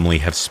David's family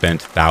have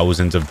spent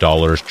thousands of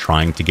dollars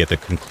trying to get the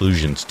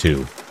conclusions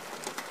to,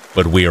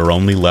 but we are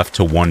only left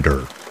to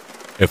wonder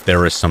if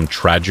there is some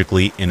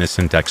tragically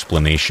innocent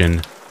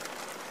explanation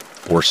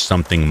or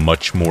something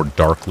much more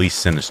darkly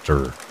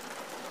sinister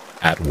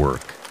at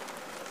work.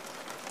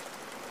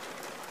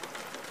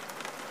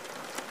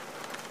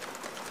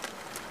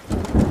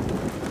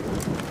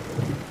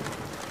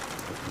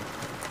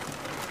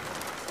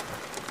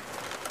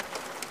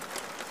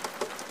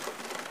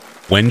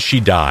 When she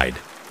died,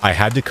 I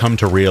had to come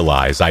to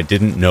realize I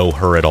didn't know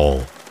her at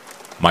all.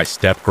 My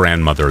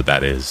step-grandmother,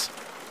 that is.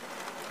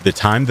 The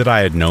time that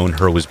I had known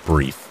her was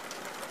brief.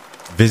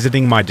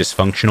 Visiting my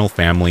dysfunctional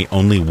family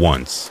only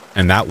once,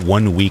 and that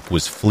 1 week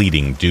was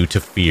fleeting due to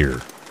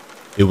fear.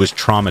 It was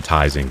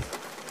traumatizing,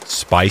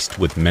 spiced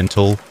with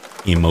mental,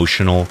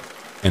 emotional,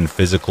 and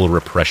physical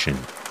repression.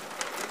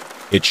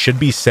 It should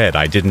be said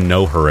I didn't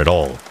know her at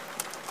all.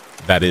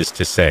 That is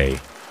to say,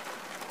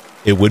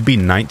 it would be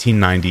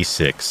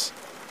 1996.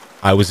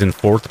 I was in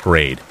 4th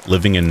grade,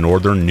 living in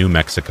northern New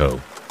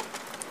Mexico.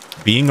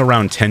 Being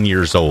around 10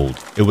 years old,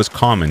 it was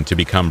common to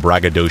become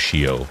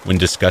braggadocio when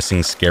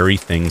discussing scary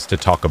things to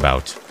talk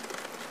about,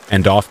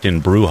 and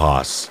often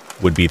brujas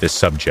would be the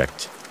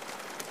subject.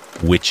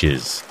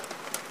 Witches.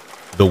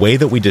 The way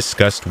that we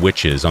discussed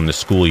witches on the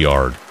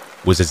schoolyard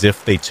was as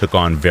if they took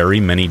on very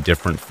many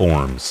different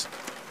forms,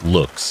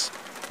 looks,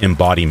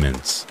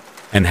 embodiments,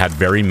 and had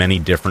very many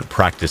different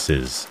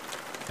practices,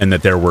 and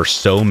that there were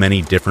so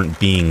many different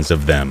beings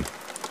of them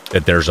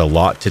that there's a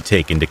lot to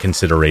take into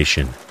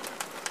consideration.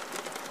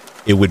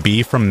 It would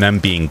be from them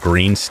being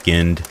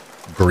green-skinned,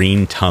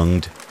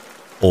 green-tongued,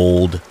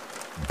 old,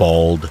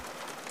 bald,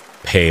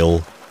 pale,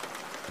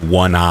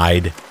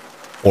 one-eyed,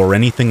 or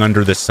anything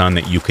under the sun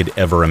that you could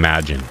ever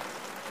imagine.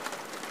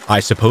 I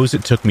suppose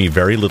it took me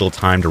very little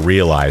time to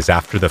realize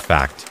after the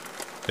fact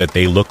that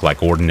they look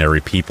like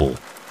ordinary people.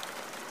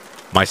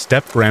 My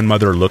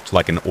step-grandmother looked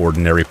like an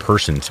ordinary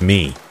person to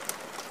me,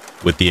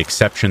 with the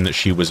exception that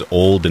she was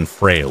old and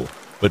frail,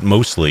 but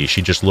mostly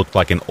she just looked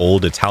like an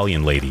old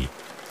Italian lady.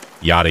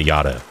 Yada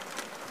yada.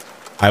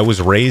 I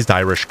was raised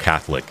Irish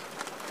Catholic,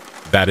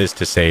 that is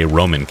to say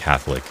Roman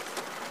Catholic,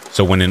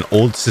 so when an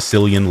old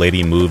Sicilian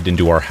lady moved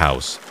into our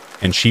house,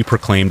 and she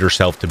proclaimed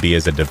herself to be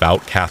as a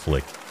devout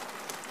Catholic,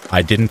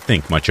 I didn't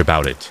think much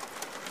about it.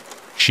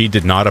 She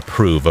did not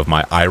approve of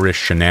my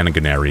Irish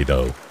shenaniganery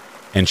though,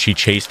 and she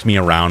chased me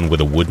around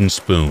with a wooden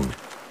spoon,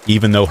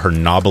 even though her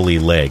knobbly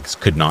legs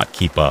could not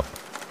keep up.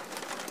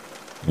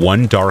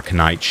 One dark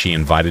night she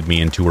invited me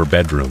into her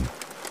bedroom.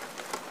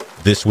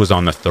 This was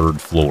on the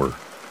 3rd floor.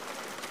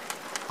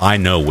 I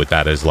know what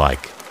that is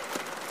like.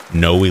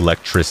 No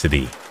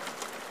electricity.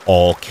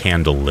 All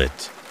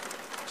candlelit.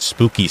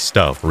 Spooky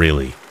stuff,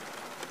 really.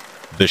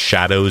 The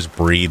shadows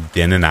breathed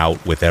in and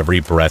out with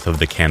every breath of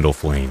the candle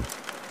flame.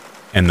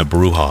 And the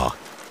bruja,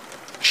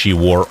 she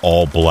wore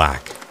all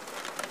black.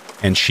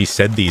 And she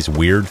said these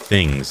weird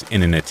things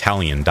in an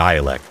Italian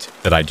dialect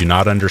that I do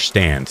not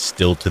understand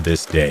still to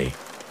this day.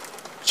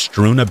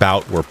 Strewn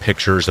about were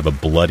pictures of a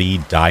bloody,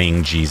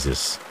 dying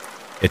Jesus.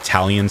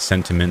 Italian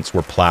sentiments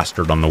were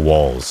plastered on the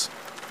walls.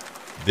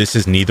 This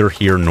is neither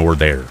here nor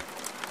there.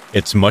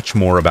 It's much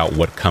more about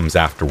what comes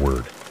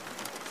afterward.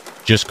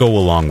 Just go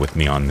along with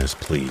me on this,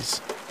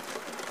 please.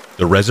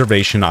 The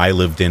reservation I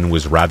lived in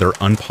was rather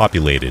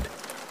unpopulated,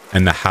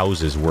 and the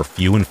houses were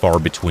few and far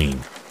between.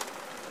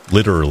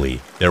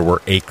 Literally, there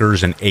were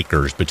acres and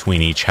acres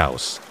between each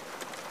house,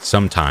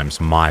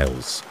 sometimes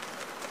miles.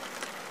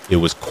 It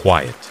was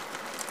quiet.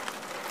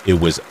 It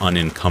was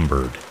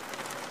unencumbered.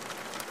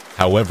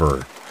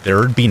 However, there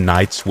would be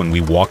nights when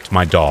we walked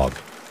my dog,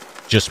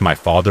 just my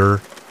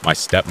father, my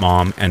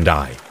stepmom, and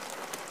I.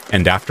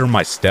 And after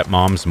my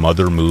stepmom's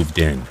mother moved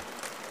in,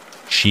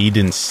 she'd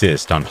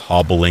insist on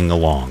hobbling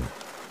along.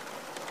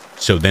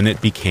 So then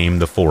it became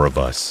the 4 of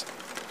us.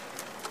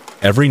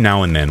 Every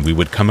now and then we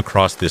would come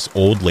across this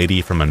old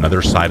lady from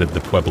another side of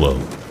the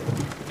pueblo,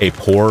 a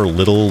poor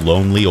little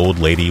lonely old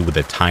lady with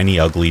a tiny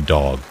ugly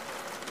dog.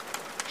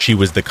 She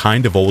was the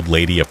kind of old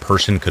lady a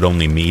person could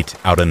only meet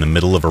out in the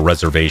middle of a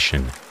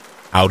reservation,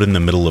 out in the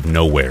middle of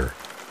nowhere,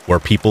 where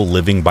people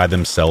living by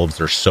themselves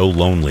are so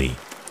lonely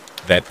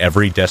that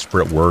every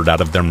desperate word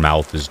out of their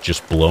mouth is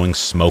just blowing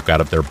smoke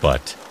out of their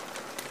butt.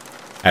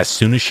 As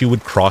soon as she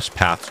would cross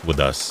paths with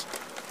us,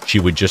 she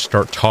would just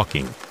start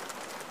talking,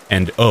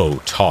 And oh,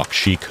 talk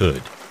she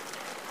could.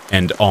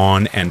 And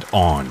on and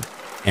on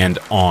and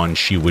on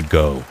she would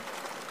go.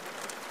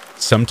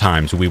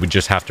 Sometimes we would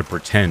just have to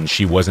pretend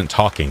she wasn't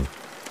talking,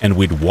 and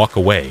we'd walk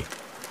away,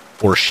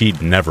 or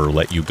she'd never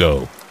let you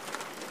go.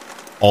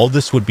 All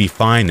this would be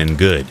fine and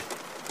good,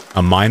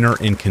 a minor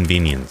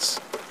inconvenience.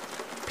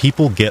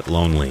 People get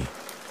lonely,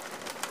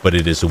 but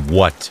it is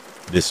what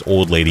this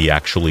old lady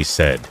actually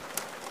said.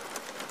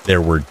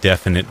 There were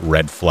definite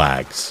red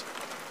flags.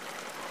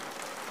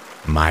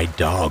 "My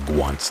dog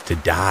wants to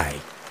die,"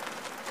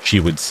 she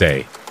would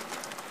say.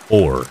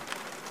 Or,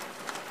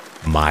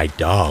 "My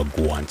dog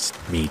wants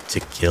me to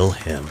kill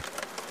him,"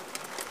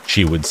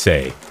 she would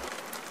say.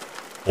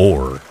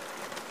 Or,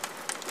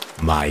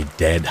 "My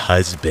dead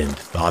husband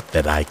thought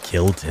that I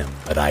killed him,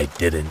 but I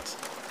didn't.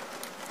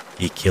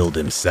 He killed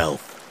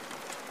himself."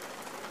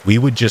 We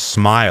would just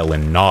smile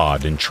and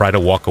nod and try to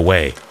walk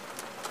away.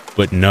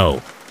 But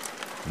no,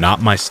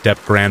 not my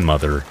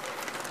step-grandmother.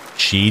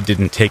 She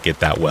didn't take it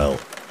that well.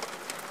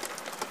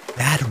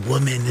 "That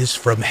woman is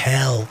from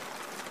hell,"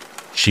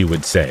 she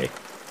would say.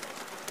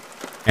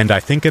 And I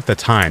think at the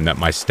time that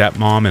my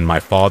stepmom and my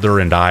father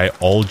and I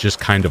all just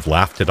kind of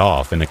laughed it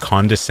off in a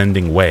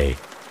condescending way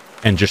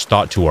and just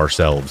thought to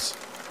ourselves,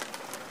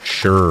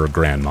 "Sure,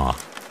 Grandma,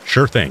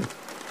 sure thing."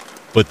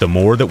 But the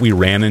more that we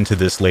ran into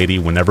this lady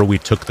whenever we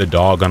took the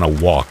dog on a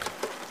walk,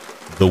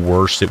 the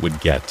worse it would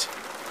get.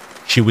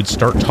 She would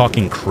start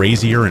talking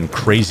crazier and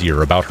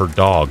crazier about her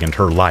dog and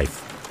her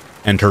life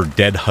and her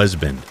dead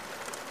husband,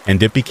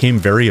 and it became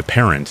very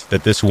apparent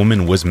that this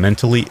woman was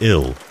mentally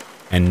ill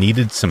and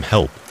needed some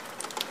help.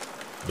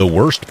 The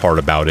worst part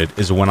about it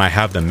is when I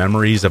have the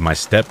memories of my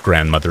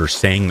step-grandmother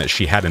saying that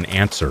she had an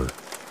answer,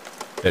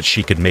 that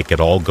she could make it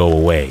all go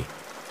away.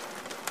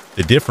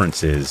 The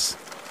difference is,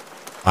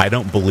 I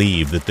don't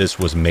believe that this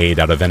was made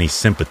out of any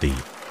sympathy,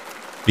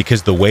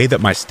 because the way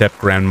that my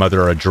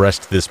step-grandmother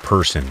addressed this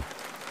person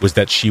was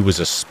that she was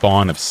a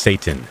spawn of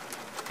Satan,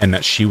 and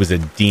that she was a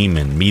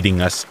demon meeting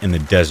us in the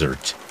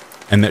desert,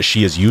 and that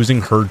she is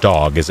using her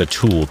dog as a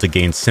tool to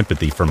gain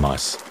sympathy from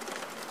us,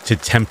 to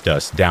tempt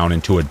us down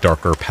into a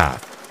darker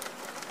path.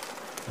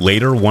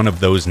 Later one of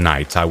those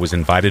nights, I was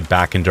invited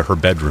back into her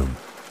bedroom,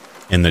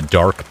 in the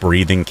dark,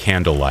 breathing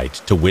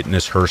candlelight, to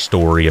witness her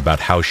story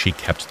about how she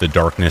kept the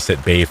darkness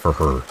at bay for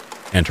her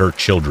and her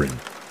children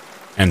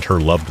and her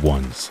loved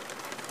ones.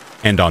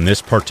 And on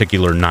this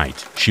particular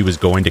night, she was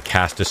going to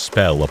cast a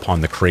spell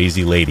upon the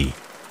crazy lady,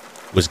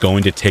 was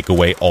going to take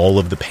away all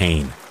of the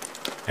pain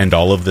and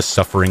all of the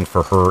suffering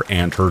for her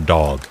and her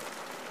dog.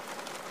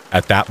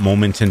 At that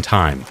moment in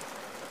time,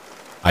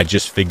 I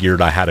just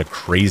figured I had a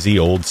crazy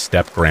old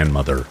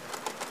step-grandmother.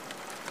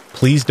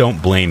 Please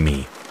don't blame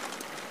me.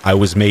 I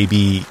was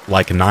maybe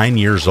like 9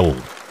 years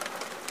old.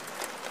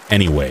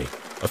 Anyway,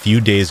 a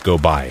few days go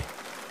by.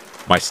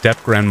 My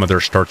step-grandmother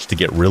starts to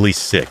get really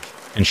sick,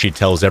 and she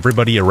tells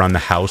everybody around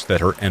the house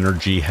that her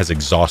energy has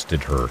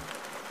exhausted her.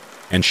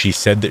 And she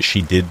said that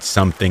she did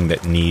something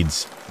that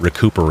needs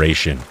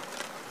recuperation.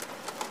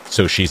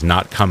 So she's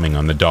not coming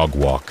on the dog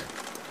walk.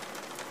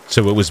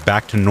 So it was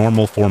back to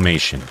normal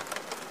formation.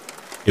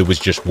 It was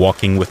just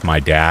walking with my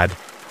dad,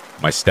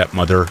 my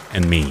stepmother,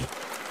 and me.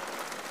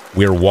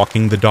 We're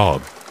walking the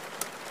dog.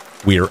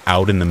 We are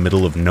out in the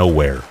middle of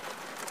nowhere.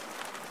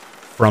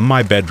 From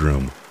my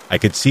bedroom, I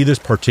could see this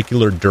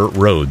particular dirt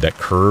road that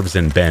curves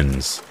and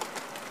bends,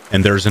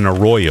 and there's an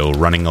arroyo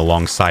running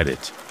alongside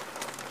it.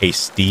 A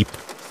steep,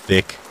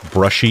 thick,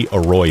 brushy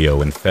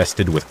arroyo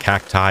infested with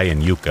cacti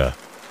and yucca.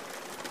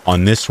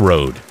 On this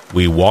road,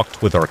 we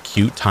walked with our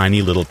cute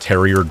tiny little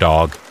terrier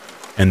dog,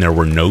 and there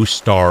were no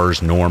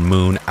stars nor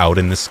moon out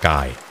in the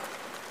sky,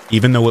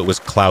 even though it was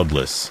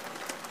cloudless.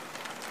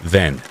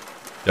 Then,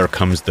 there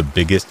comes the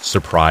biggest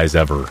surprise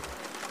ever.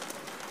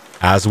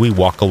 As we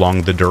walk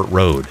along the dirt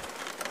road,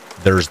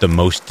 there's the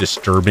most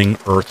disturbing,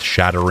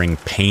 earth-shattering,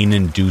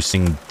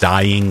 pain-inducing,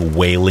 dying,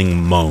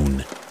 wailing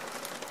moan,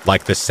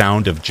 like the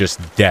sound of just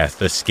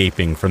death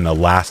escaping from the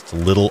last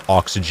little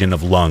oxygen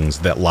of lungs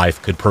that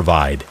life could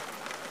provide.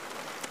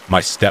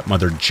 My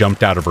stepmother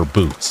jumped out of her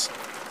boots.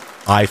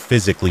 I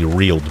physically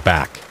reeled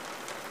back.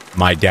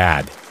 My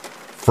dad,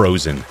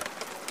 frozen,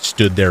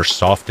 stood there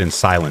soft and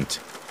silent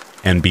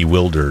and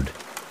bewildered.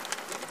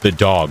 The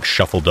dog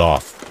shuffled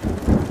off.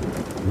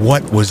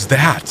 "What was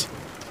that?"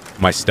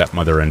 my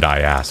stepmother and I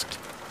asked.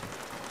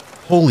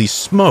 "Holy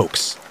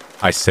smokes,"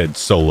 I said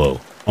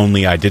solo,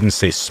 only I didn't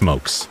say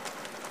smokes,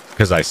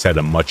 because I said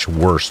a much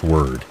worse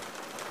word.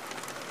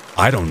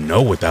 "I don't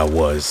know what that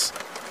was,"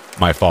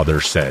 my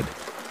father said.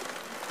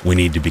 "We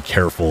need to be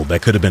careful.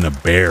 That could have been a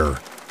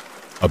bear.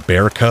 A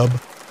bear cub?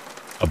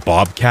 A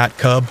bobcat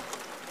cub?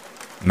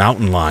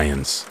 Mountain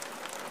lions?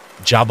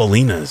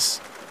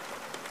 Jabalinas?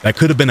 That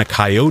could have been a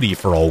coyote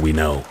for all we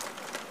know.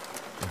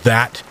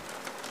 That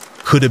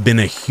could have been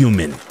a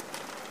human."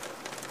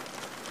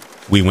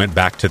 We went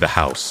back to the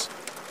house.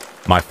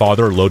 My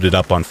father loaded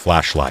up on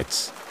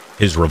flashlights,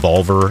 his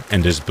revolver,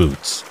 and his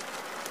boots.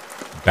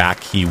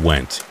 Back he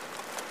went,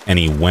 and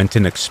he went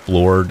and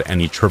explored,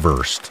 and he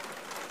traversed,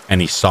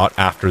 and he sought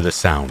after the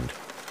sound.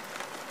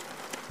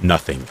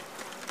 Nothing.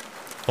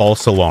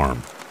 False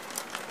alarm.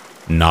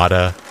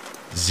 Nada.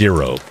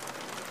 Zero.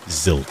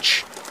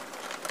 Zilch.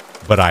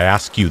 But I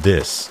ask you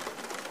this.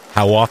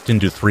 How often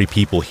do 3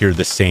 people hear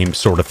the same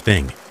sort of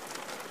thing?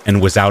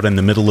 And was out in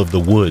the middle of the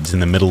woods in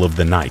the middle of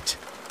the night.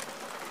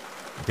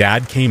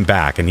 Dad came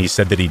back and he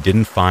said that he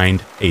didn't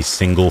find a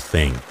single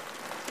thing.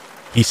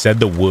 He said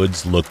the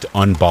woods looked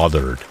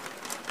unbothered,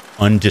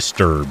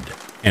 undisturbed,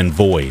 and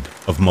void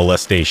of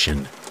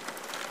molestation.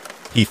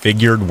 He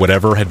figured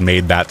whatever had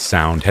made that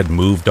sound had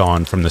moved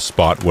on from the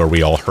spot where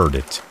we all heard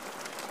it.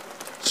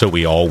 So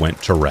we all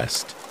went to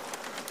rest.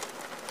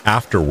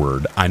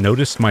 Afterward, I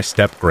noticed my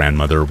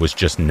step-grandmother was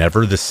just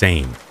never the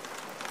same.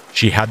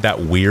 She had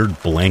that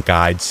weird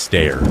blank-eyed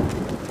stare,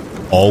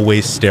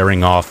 always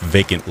staring off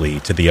vacantly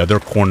to the other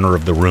corner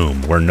of the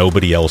room where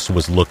nobody else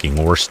was looking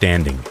or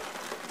standing.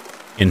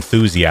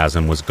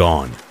 Enthusiasm was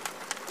gone,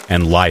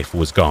 and life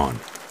was gone.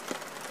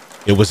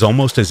 It was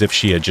almost as if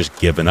she had just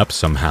given up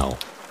somehow.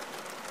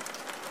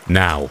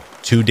 Now,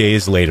 2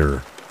 days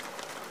later,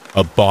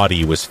 a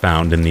body was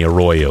found in the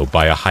arroyo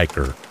by a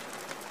hiker.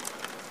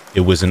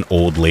 It was an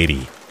old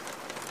lady.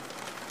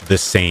 The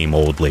same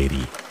old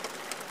lady.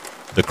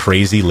 The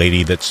crazy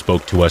lady that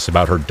spoke to us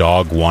about her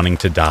dog wanting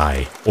to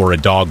die, or a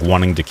dog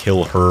wanting to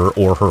kill her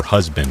or her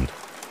husband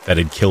that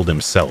had killed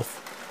himself.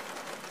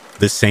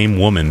 The same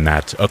woman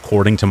that,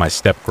 according to my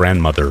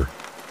step-grandmother,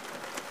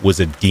 was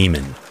a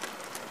demon.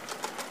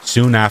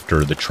 Soon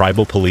after, the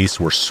tribal police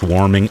were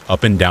swarming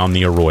up and down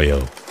the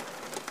arroyo.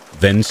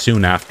 Then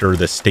soon after,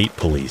 the state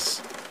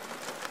police.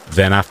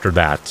 Then after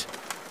that,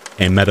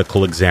 a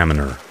medical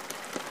examiner.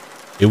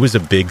 It was a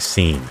big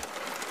scene.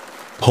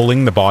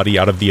 Pulling the body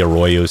out of the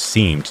arroyo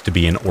seemed to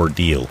be an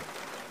ordeal.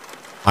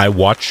 I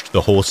watched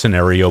the whole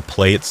scenario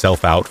play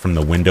itself out from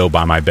the window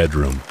by my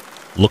bedroom,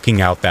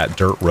 looking out that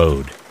dirt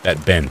road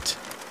that bent,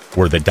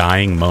 where the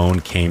dying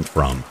moan came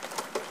from.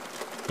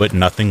 But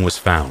nothing was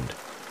found.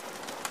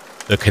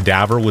 The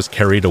cadaver was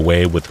carried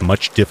away with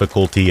much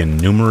difficulty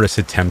and numerous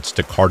attempts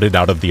to cart it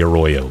out of the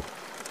arroyo.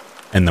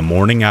 And the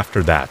morning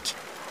after that,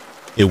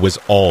 it was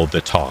all the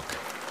talk.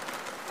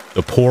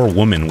 The poor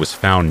woman was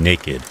found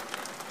naked,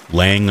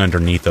 laying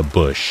underneath a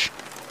bush.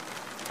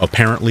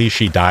 Apparently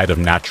she died of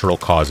natural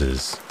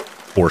causes,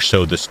 or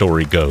so the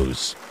story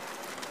goes.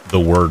 The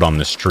word on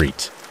the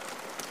street.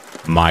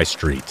 My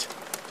street.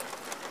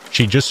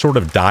 She just sort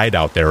of died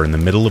out there in the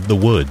middle of the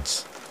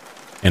woods.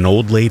 An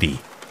old lady.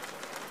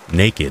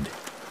 Naked.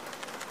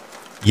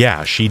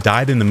 Yeah, she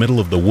died in the middle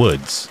of the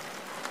woods.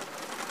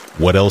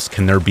 What else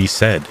can there be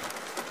said?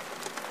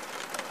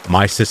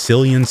 My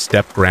Sicilian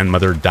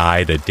step-grandmother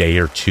died a day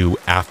or 2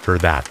 after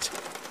that.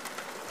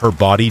 Her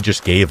body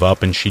just gave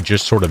up and she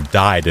just sort of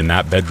died in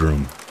that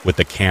bedroom with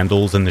the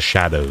candles and the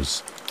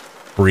shadows,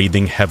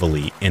 breathing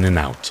heavily in and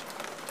out.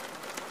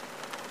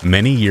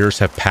 Many years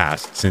have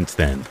passed since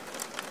then,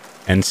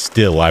 and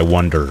still I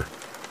wonder,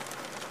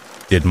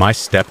 did my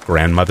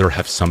step-grandmother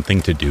have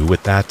something to do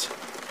with that?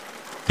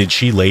 Did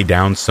she lay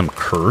down some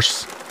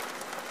curse?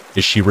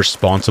 Is she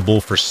responsible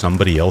for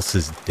somebody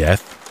else's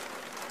death?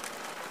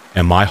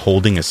 Am I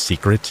holding a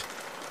secret?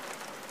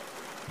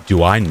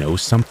 Do I know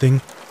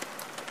something?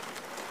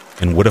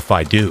 And what if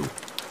I do?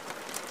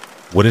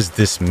 What does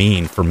this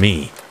mean for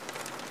me?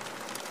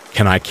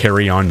 Can I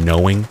carry on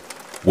knowing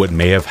what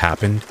may have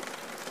happened?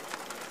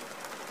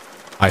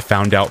 I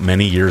found out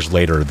many years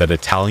later that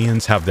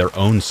Italians have their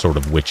own sort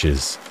of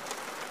witches.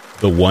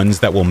 The ones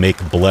that will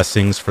make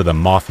blessings for the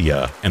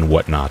mafia and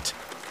whatnot.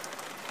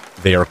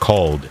 They are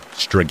called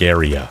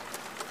Stregheria.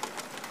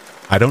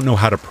 I don't know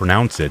how to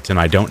pronounce it, and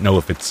I don't know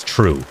if it's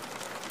true.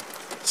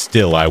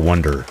 Still, I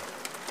wonder,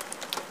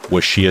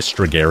 was she a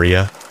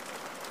Stregheria?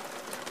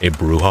 A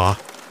bruja?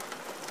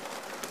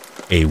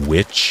 A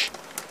witch?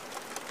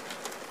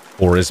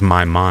 Or is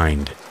my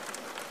mind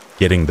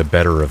getting the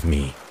better of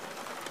me?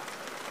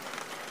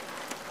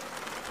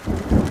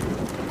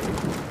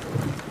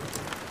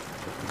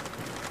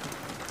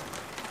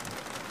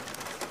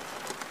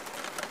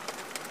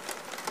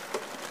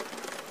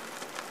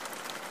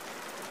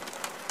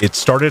 It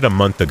started a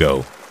month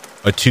ago,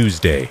 a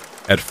Tuesday,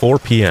 at 4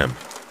 p.m.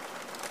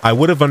 I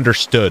would have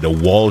understood a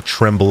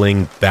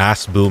wall-trembling,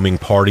 bass-booming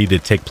party to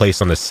take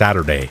place on a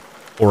Saturday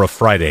or a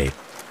Friday,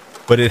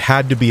 but it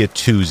had to be a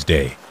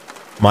Tuesday,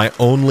 my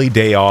only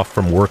day off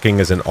from working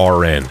as an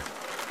RN,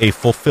 a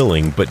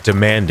fulfilling but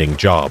demanding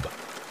job.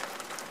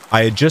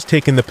 I had just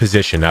taken the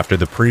position after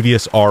the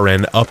previous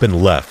RN up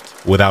and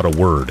left without a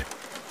word.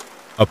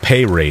 A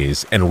pay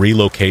raise and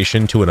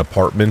relocation to an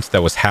apartment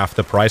that was half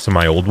the price of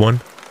my old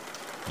one?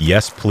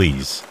 Yes,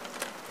 please.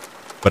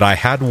 But I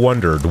had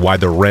wondered why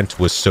the rent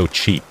was so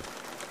cheap,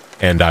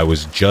 and I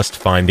was just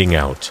finding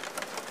out.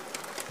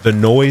 The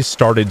noise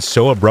started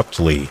so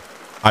abruptly,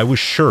 I was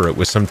sure it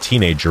was some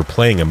teenager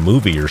playing a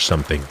movie or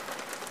something.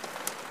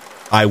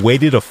 I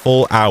waited a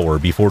full hour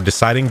before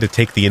deciding to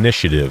take the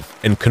initiative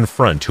and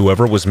confront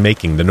whoever was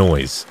making the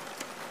noise.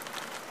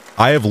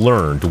 I have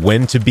learned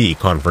when to be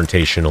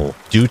confrontational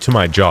due to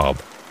my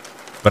job,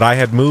 but I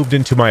had moved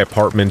into my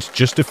apartment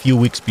just a few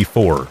weeks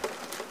before,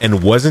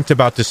 and wasn't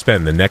about to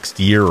spend the next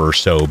year or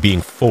so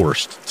being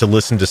forced to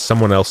listen to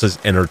someone else's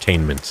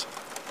entertainment.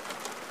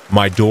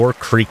 My door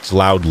creaked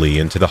loudly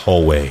into the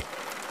hallway,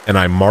 and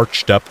I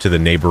marched up to the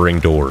neighboring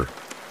door.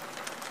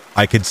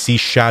 I could see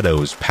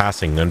shadows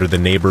passing under the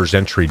neighbor's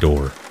entry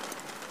door,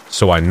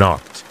 so I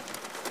knocked.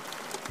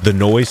 The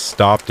noise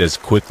stopped as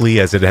quickly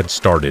as it had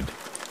started.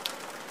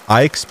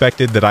 I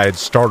expected that I had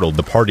startled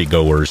the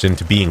partygoers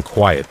into being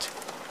quiet.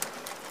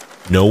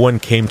 No one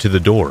came to the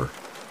door.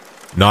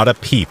 Not a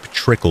peep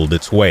trickled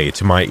its way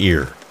to my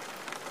ear.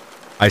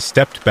 I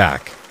stepped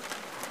back,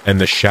 and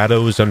the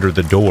shadows under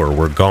the door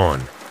were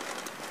gone.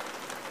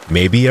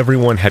 Maybe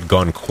everyone had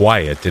gone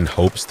quiet in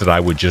hopes that I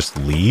would just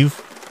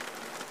leave?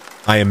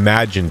 I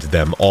imagined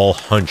them all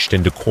hunched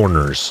into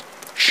corners,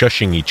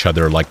 shushing each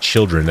other like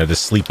children at a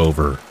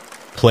sleepover,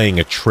 playing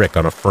a trick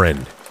on a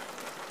friend.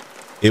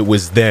 It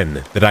was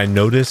then that I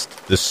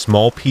noticed the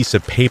small piece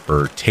of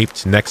paper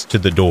taped next to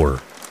the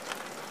door.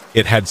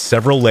 It had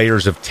several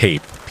layers of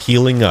tape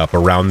peeling up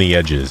around the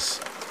edges.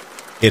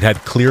 It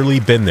had clearly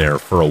been there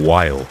for a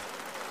while.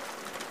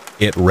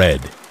 It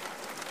read,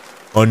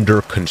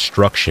 "Under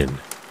construction."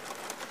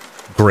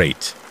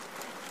 Great.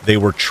 They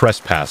were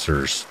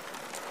trespassers,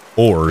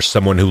 or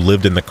someone who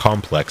lived in the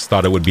complex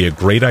thought it would be a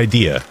great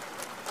idea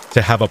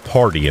to have a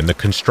party in the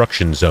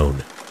construction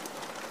zone.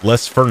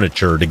 Less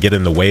furniture to get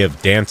in the way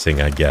of dancing,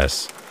 I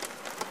guess.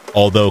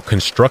 Although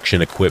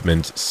construction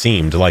equipment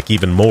seemed like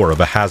even more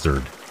of a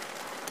hazard.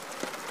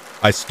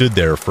 I stood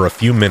there for a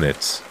few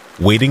minutes,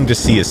 waiting to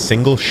see a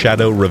single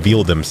shadow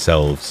reveal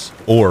themselves,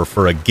 or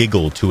for a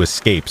giggle to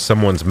escape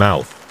someone's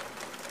mouth.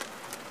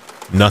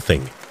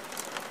 Nothing.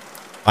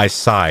 I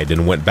sighed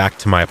and went back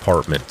to my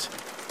apartment,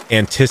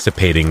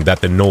 anticipating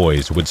that the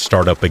noise would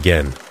start up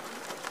again.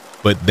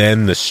 But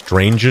then the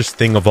strangest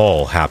thing of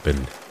all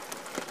happened.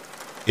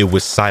 It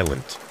was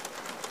silent.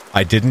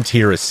 I didn't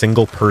hear a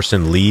single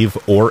person leave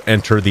or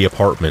enter the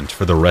apartment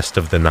for the rest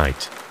of the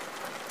night.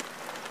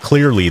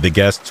 Clearly, the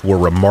guests were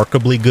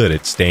remarkably good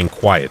at staying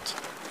quiet.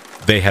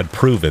 They had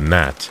proven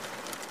that.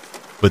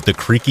 But the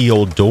creaky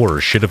old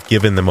door should have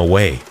given them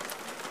away.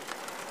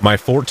 My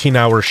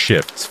 14-hour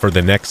shifts for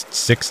the next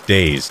 6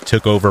 days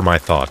took over my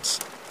thoughts,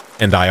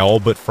 and I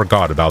all but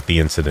forgot about the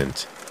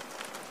incident.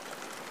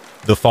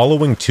 The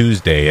following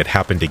Tuesday, it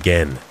happened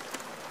again.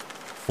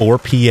 4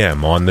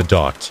 p.m. on the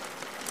dot.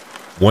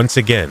 Once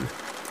again,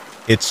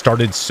 it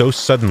started so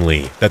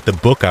suddenly that the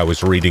book I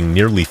was reading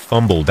nearly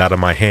fumbled out of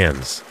my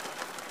hands.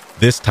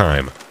 This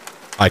time,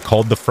 I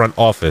called the front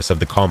office of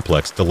the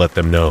complex to let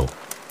them know.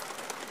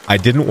 I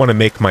didn't want to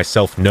make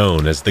myself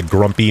known as the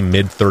grumpy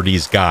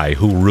mid-30s guy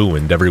who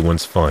ruined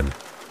everyone's fun.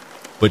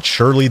 But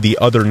surely the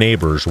other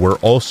neighbors were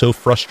also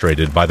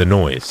frustrated by the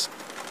noise.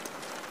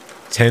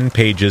 10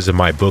 pages of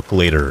my book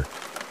later,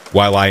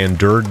 while I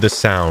endured the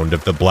sound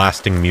of the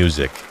blasting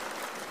music,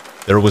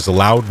 there was a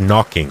loud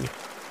knocking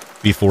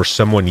before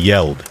someone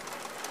yelled,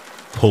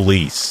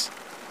 "Police."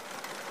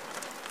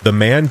 The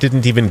man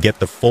didn't even get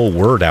the full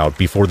word out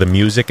before the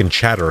music and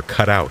chatter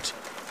cut out.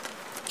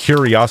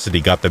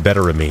 Curiosity got the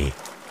better of me,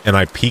 and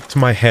I peeked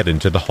my head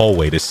into the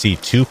hallway to see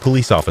 2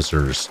 police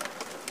officers.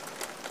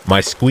 My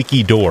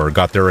squeaky door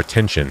got their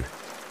attention.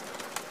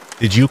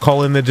 "Did you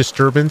call in the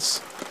disturbance?"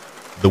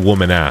 the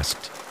woman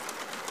asked.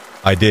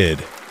 "I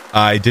did.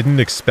 I didn't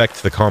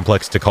expect the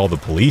complex to call the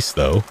police,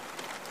 though."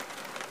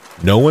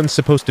 "No one's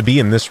supposed to be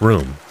in this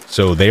room,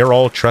 so they are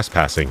all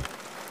trespassing."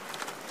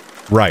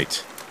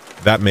 "Right.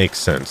 That makes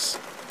sense."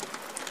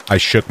 I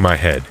shook my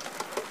head.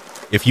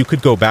 "If you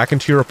could go back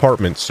into your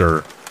apartment,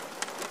 sir."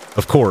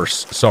 "Of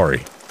course,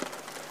 sorry."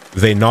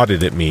 They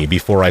nodded at me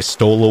before I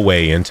stole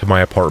away into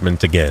my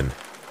apartment again.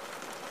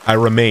 I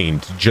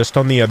remained just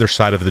on the other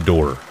side of the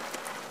door.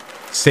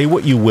 Say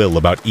what you will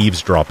about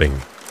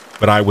eavesdropping,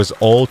 but I was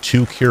all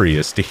too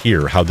curious to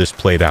hear how this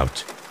played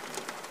out.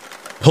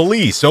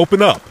 "Police,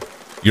 open up!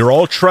 You're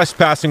all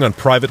trespassing on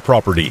private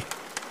property,"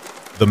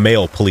 the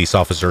male police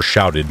officer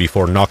shouted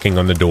before knocking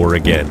on the door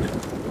again.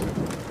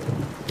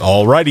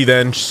 "Alrighty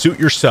then, suit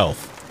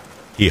yourself,"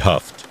 he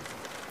huffed.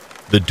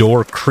 The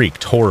door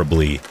creaked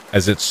horribly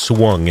as it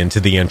swung into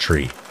the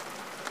entry.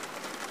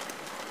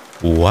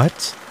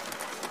 "What?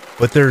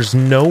 But there's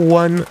no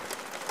one—"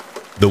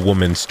 the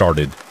woman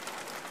started.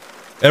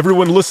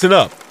 "Everyone listen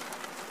up,"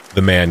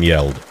 the man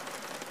yelled.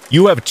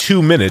 "You have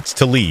 2 minutes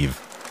to leave."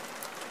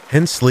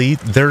 "Hensley,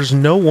 there's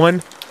no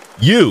one—"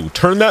 "You,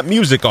 turn that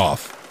music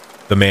off,"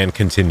 the man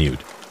continued.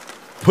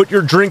 "Put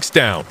your drinks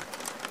down."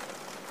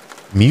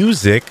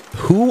 "Music?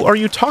 Who are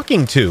you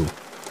talking to?"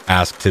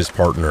 asked his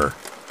partner.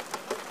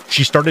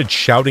 She started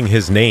shouting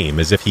his name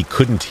as if he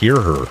couldn't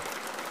hear her.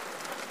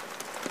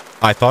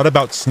 I thought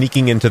about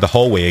sneaking into the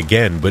hallway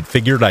again, but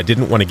figured I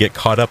didn't want to get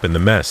caught up in the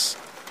mess.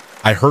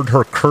 I heard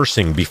her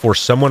cursing before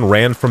someone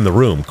ran from the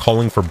room,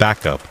 calling for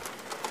backup.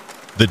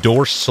 The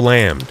door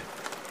slammed,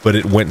 but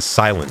it went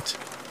silent.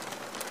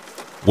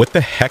 What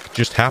the heck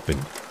just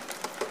happened?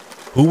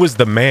 Who was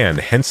the man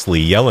Hensley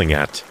yelling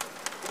at?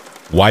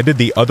 Why did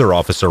the other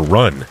officer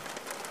run?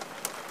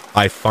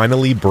 I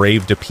finally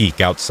braved a peek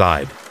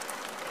outside,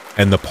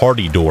 and the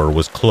party door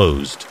was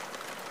closed.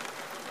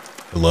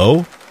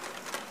 "Hello?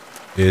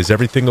 Is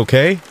everything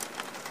okay?"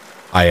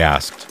 I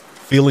asked,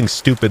 feeling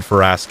stupid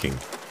for asking,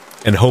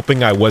 and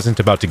hoping I wasn't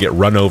about to get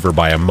run over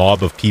by a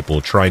mob of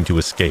people trying to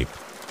escape.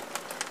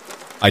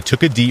 I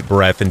took a deep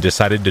breath and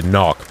decided to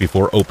knock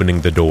before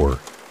opening the door.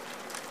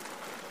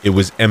 It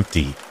was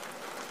empty.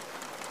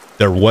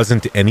 There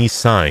wasn't any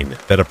sign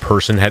that a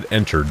person had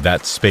entered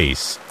that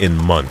space in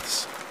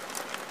months.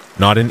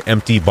 Not an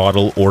empty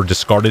bottle or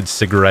discarded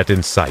cigarette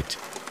in sight.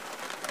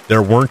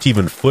 There weren't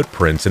even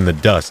footprints in the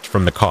dust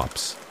from the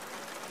cops.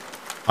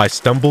 I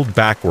stumbled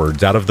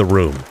backwards out of the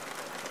room.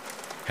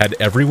 Had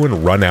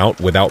everyone run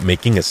out without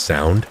making a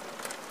sound?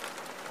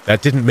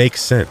 That didn't make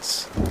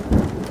sense.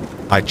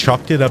 I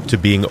chalked it up to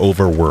being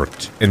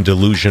overworked and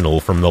delusional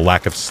from the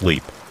lack of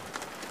sleep.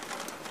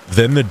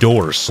 Then the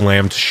door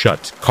slammed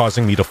shut,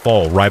 causing me to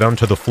fall right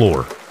onto the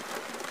floor.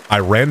 I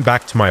ran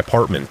back to my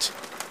apartment,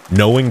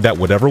 knowing that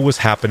whatever was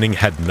happening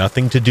had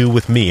nothing to do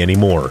with me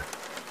anymore,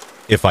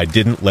 if I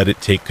didn't let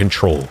it take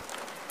control.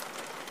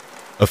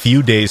 A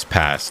few days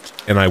passed,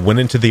 and I went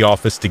into the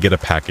office to get a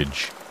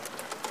package.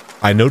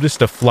 I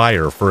noticed a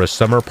flyer for a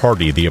summer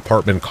party the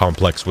apartment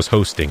complex was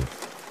hosting,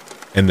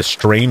 and the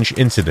strange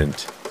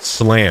incident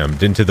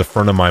slammed into the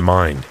front of my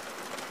mind.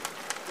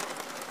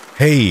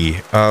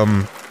 "Hey,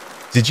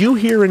 did you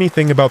hear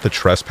anything about the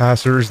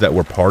trespassers that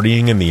were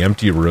partying in the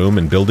empty room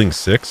in Building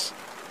 6?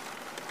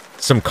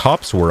 Some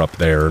cops were up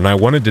there, and I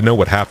wanted to know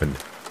what happened,"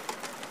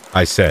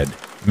 I said,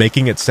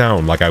 making it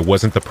sound like I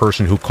wasn't the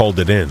person who called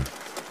it in,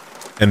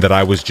 and that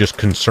I was just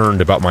concerned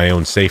about my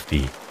own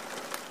safety.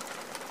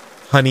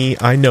 "Honey,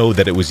 I know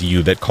that it was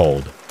you that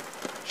called,"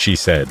 she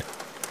said.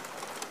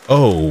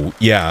 "Oh,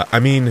 yeah, I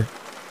mean,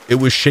 it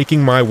was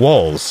shaking my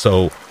walls,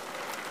 so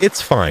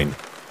it's fine,"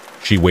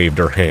 she waved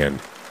her hand.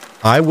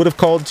 "I would have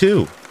called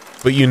too,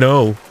 but you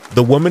know,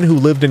 the woman who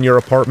lived in your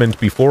apartment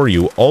before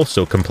you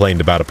also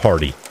complained about a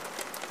party.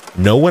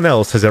 No one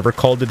else has ever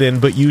called it in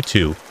but you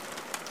two.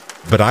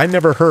 But I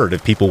never heard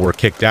if people were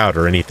kicked out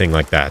or anything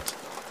like that."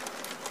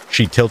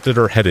 She tilted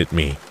her head at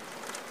me.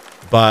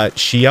 "But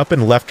she up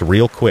and left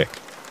real quick.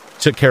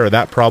 Took care of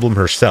that problem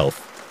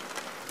herself.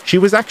 She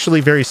was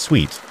actually very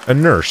sweet, a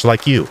nurse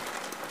like you."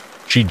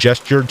 She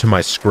gestured to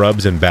my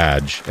scrubs and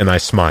badge, and I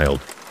smiled.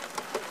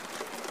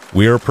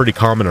 "We're pretty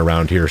common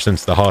around here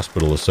since the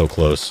hospital is so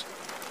close,"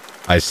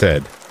 I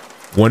said,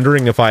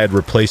 wondering if I had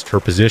replaced her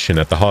position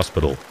at the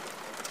hospital.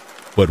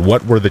 But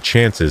what were the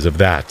chances of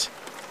that?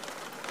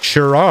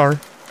 "Sure are."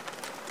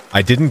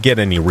 I didn't get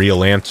any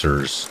real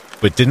answers,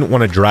 but didn't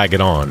want to drag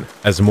it on,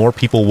 as more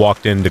people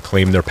walked in to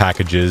claim their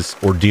packages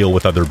or deal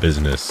with other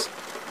business.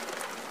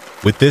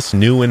 With this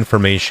new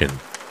information,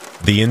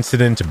 the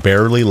incident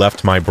barely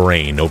left my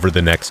brain over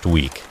the next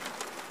week.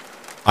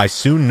 I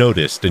soon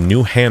noticed a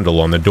new handle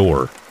on the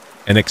door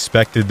and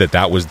expected that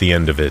that was the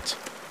end of it.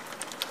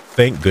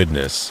 Thank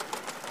goodness.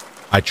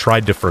 I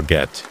tried to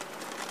forget.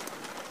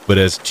 But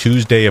as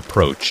Tuesday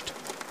approached,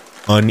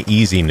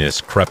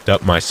 uneasiness crept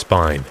up my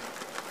spine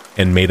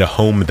and made a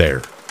home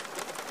there,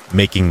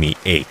 making me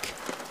ache.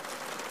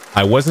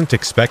 I wasn't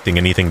expecting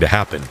anything to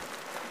happen,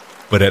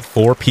 but at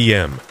 4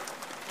 p.m.,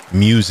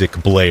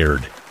 music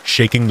blared,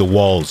 shaking the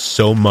walls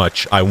so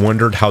much I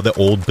wondered how the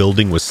old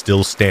building was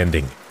still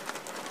standing.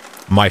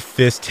 My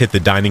fist hit the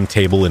dining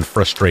table in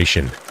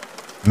frustration,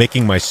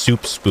 making my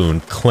soup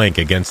spoon clank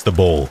against the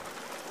bowl.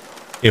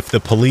 If the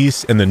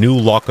police and the new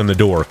lock on the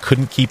door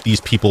couldn't keep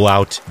these people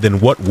out, then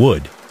what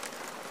would?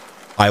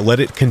 I let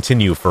it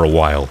continue for a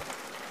while,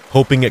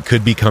 hoping it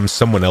could become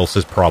someone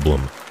else's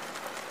problem.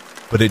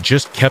 But it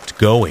just kept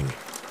going.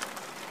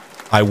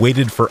 I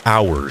waited for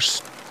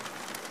hours.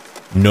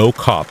 No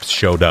cops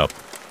showed up.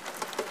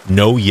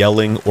 No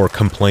yelling or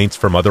complaints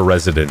from other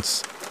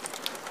residents.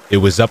 It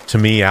was up to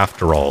me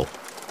after all.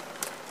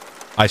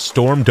 I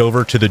stormed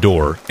over to the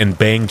door and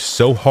banged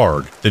so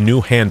hard the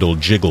new handle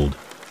jiggled.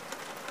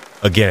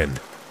 Again,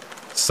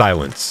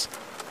 silence.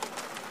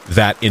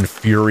 That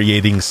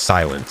infuriating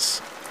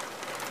silence.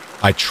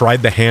 I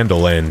tried the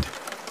handle and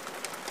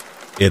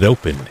it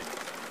opened.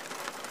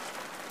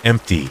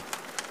 Empty.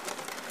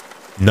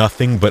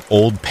 Nothing but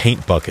old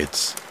paint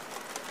buckets,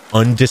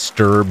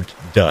 undisturbed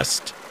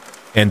dust,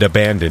 and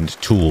abandoned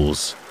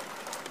tools.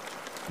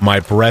 My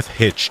breath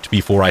hitched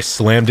before I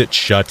slammed it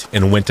shut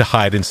and went to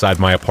hide inside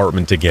my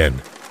apartment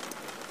again.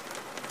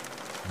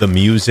 The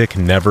music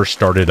never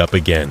started up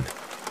again.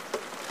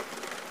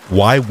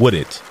 Why would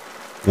it,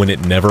 when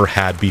it never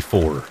had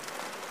before?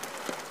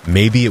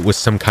 Maybe it was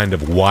some kind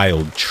of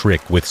wild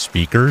trick with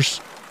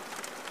speakers?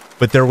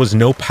 But there was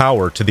no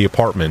power to the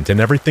apartment and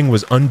everything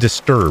was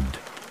undisturbed.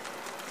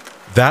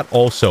 That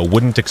also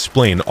wouldn't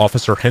explain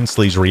Officer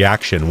Hensley's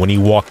reaction when he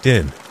walked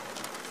in.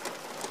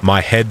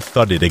 My head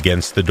thudded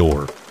against the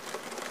door.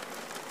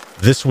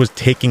 This was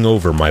taking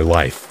over my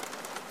life.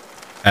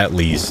 At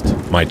least,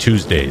 my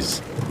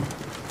Tuesdays.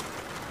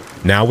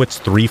 Now it's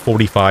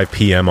 3:45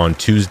 p.m. on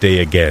Tuesday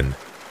again.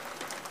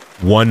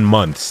 1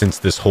 month since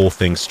this whole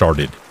thing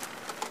started.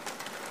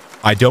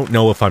 I don't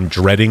know if I'm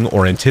dreading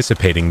or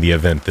anticipating the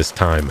event this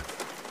time.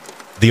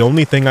 The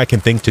only thing I can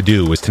think to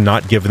do is to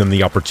not give them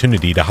the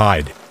opportunity to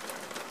hide.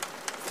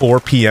 4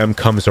 p.m.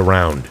 comes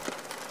around,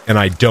 and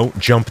I don't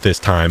jump this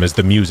time as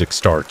the music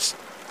starts.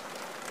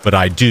 But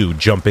I do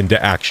jump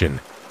into action.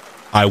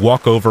 I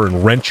walk over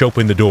and wrench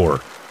open the door.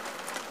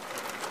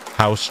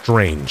 How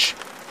strange.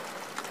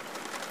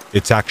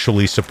 It's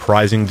actually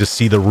surprising to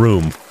see the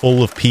room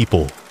full of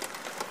people.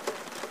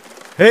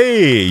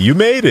 "Hey, you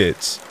made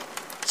it!"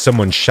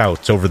 Someone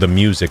shouts over the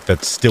music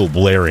that's still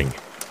blaring.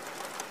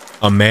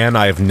 A man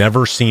I have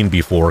never seen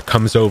before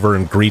comes over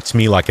and greets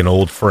me like an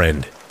old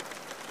friend.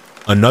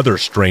 Another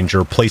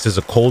stranger places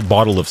a cold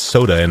bottle of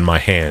soda in my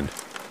hand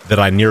that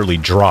I nearly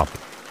drop.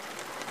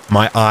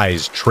 My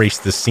eyes trace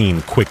the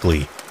scene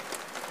quickly.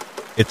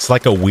 It's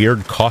like a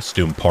weird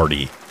costume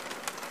party.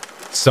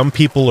 Some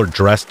people are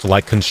dressed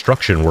like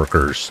construction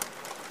workers.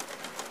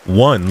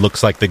 One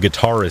looks like the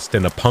guitarist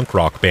in a punk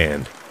rock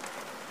band.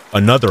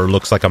 Another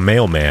looks like a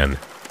mailman.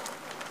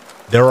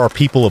 There are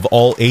people of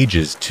all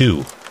ages,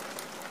 too.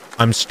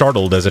 I'm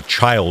startled as a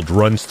child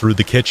runs through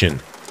the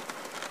kitchen.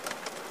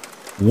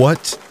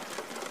 "What?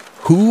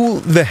 Who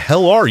the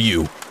hell are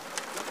you?"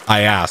 I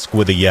ask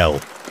with a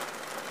yell.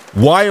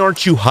 "Why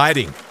aren't you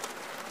hiding?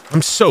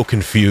 I'm so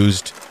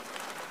confused."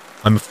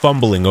 I'm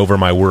fumbling over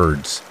my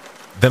words.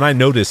 Then I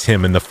notice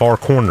him in the far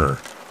corner,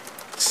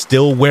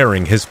 still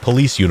wearing his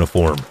police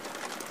uniform.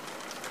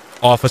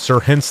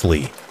 Officer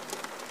Hensley.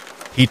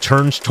 He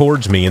turns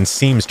towards me and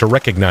seems to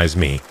recognize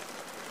me.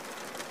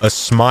 A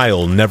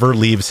smile never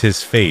leaves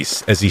his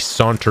face as he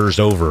saunters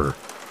over.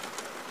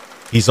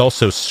 He's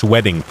also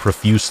sweating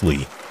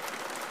profusely.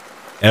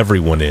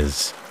 Everyone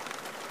is.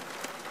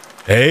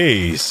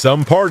 "Hey,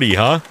 some party,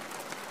 huh?"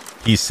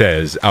 he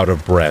says, out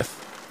of breath.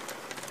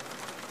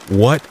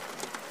 "What?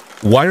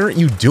 Why aren't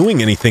you doing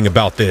anything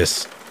about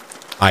this?"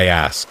 I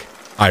ask,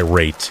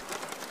 irate.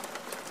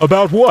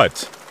 "About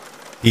what?"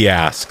 he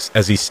asks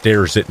as he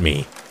stares at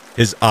me,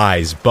 his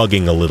eyes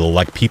bugging a little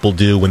like people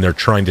do when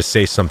they're trying to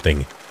say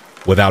something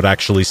without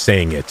actually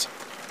saying it.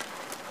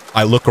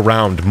 I look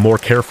around more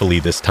carefully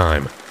this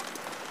time.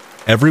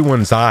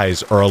 Everyone's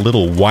eyes are a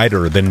little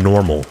wider than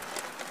normal.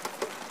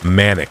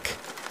 Manic.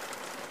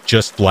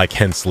 Just like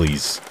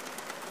Hensley's.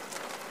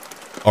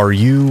 "Are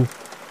you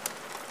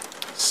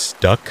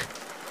stuck?"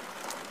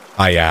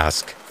 I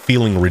ask,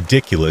 feeling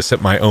ridiculous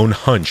at my own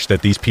hunch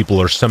that these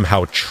people are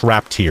somehow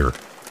trapped here.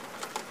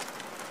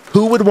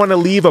 "Who would want to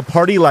leave a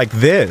party like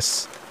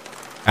this?"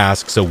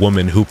 asks a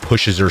woman who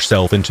pushes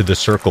herself into the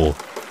circle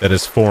that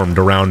has formed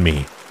around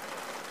me.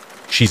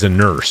 She's a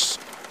nurse.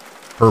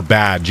 Her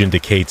badge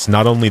indicates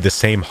not only the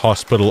same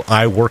hospital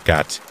I work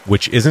at,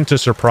 which isn't a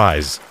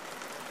surprise,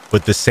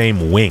 but the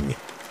same wing,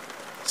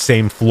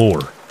 same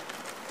floor.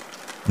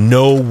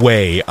 No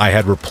way I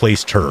had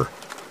replaced her.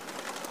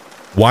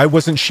 Why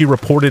wasn't she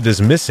reported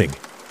as missing?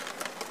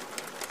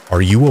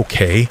 "Are you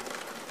okay?"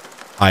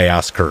 I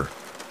ask her.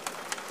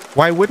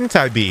 "Why wouldn't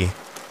I be?"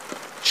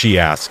 she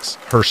asks,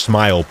 her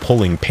smile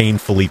pulling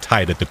painfully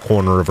tight at the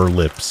corner of her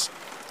lips.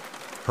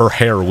 Her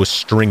hair was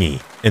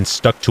stringy and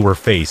stuck to her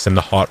face in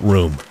the hot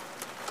room.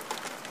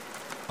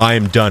 I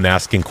am done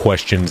asking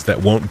questions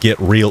that won't get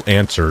real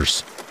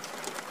answers.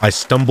 I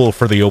stumble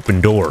for the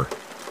open door,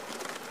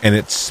 and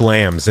it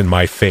slams in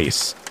my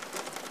face.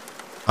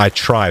 I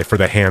try for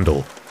the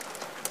handle.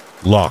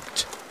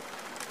 Locked.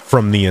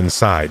 From the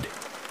inside.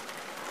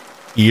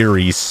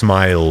 Eerie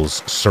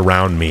smiles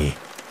surround me,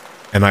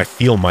 and I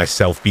feel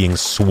myself being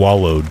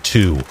swallowed,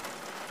 too,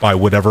 by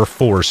whatever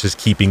force is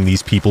keeping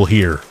these people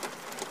here.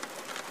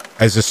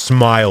 As a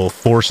smile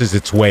forces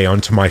its way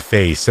onto my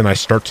face and I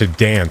start to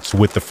dance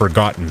with the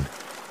forgotten,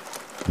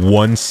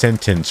 one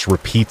sentence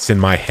repeats in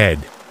my head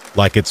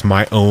like it's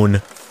my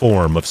own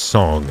form of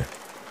song.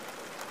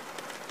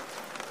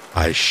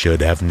 "I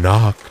should have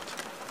knocked.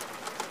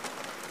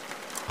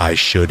 I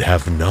should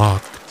have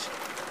knocked."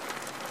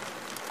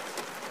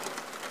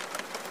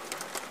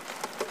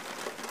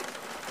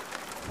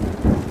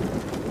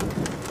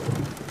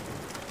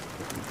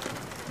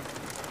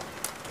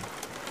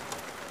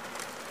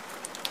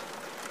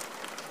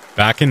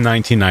 Back in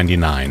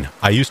 1999,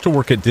 I used to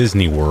work at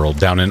Disney World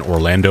down in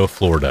Orlando,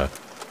 Florida.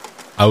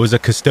 I was a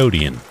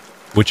custodian,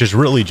 which is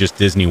really just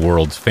Disney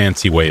World's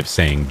fancy way of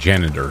saying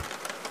janitor.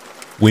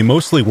 We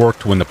mostly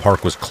worked when the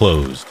park was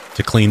closed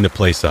to clean the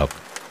place up,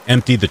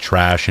 empty the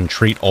trash, and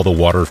treat all the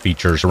water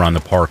features around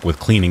the park with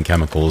cleaning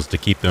chemicals to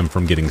keep them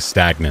from getting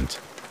stagnant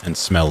and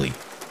smelly.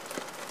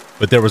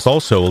 But there was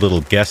also a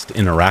little guest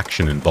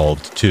interaction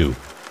involved too,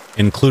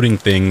 including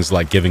things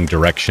like giving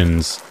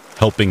directions,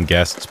 helping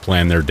guests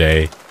plan their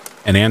day,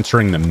 and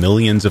answering the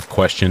millions of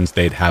questions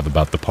they'd have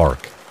about the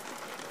park.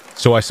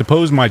 So I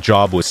suppose my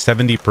job was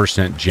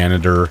 70%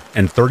 janitor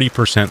and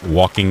 30%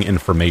 walking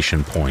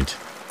information point.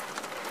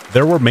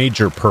 There were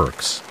major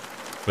perks,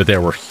 but there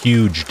were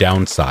huge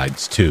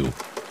downsides too.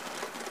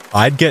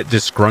 I'd get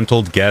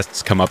disgruntled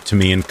guests come up to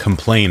me and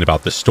complain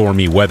about the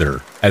stormy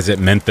weather, as it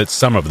meant that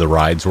some of the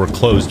rides were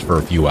closed for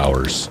a few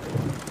hours.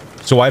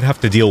 So I'd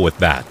have to deal with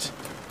that,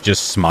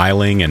 just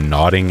smiling and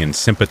nodding and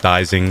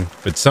sympathizing,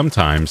 but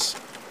sometimes,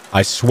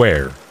 I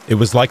swear, it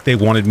was like they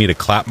wanted me to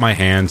clap my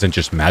hands and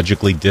just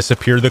magically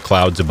disappear the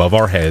clouds above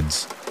our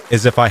heads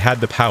as if I had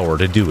the power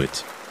to do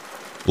it.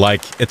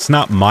 Like, it's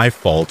not my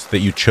fault that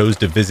you chose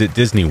to visit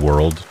Disney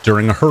World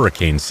during a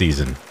hurricane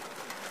season.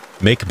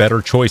 Make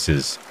better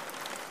choices.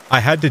 I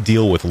had to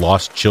deal with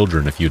lost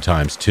children a few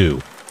times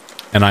too,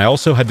 and I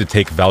also had to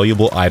take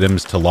valuable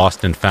items to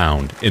Lost and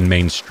Found in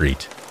Main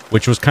Street,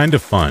 which was kind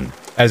of fun,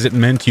 as it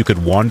meant you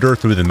could wander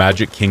through the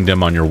Magic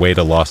Kingdom on your way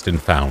to Lost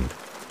and Found.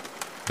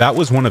 That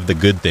was one of the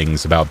good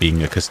things about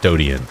being a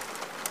custodian.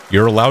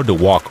 You're allowed to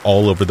walk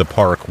all over the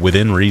park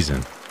within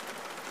reason.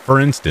 For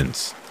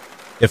instance,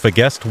 if a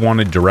guest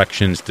wanted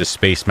directions to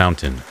Space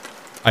Mountain,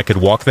 I could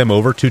walk them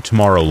over to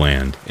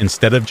Tomorrowland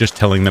instead of just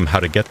telling them how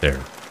to get there.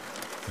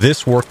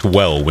 This worked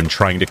well when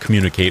trying to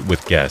communicate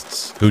with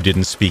guests who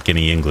didn't speak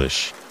any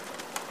English.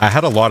 I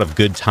had a lot of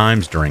good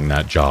times during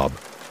that job.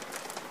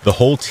 The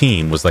whole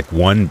team was like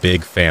one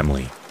big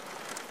family.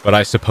 But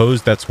I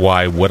suppose that's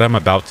why what I'm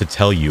about to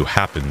tell you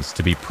happens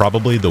to be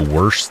probably the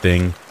worst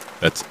thing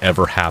that's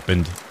ever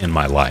happened in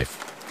my life,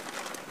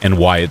 and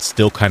why it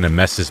still kind of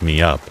messes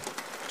me up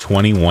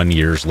 21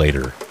 years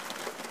later.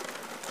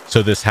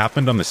 So this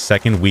happened on the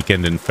second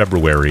weekend in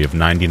February of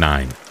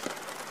 '99.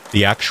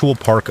 The actual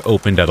park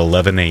opened at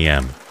 11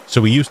 a.m., so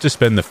we used to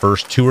spend the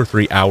first 2 or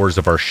 3 hours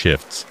of our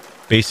shifts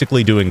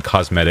basically doing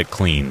cosmetic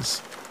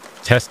cleans,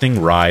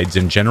 testing rides,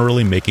 and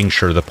generally making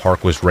sure the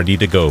park was ready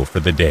to go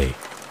for the day.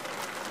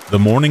 The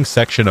morning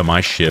section of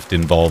my shift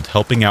involved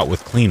helping out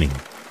with cleaning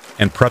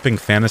and prepping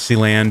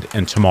Fantasyland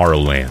and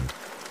Tomorrowland.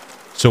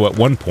 So at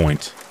one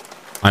point,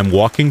 I'm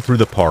walking through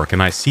the park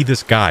and I see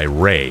this guy,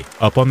 Ray,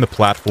 up on the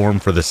platform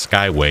for the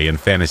Skyway in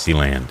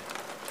Fantasyland.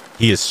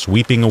 He is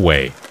sweeping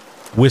away,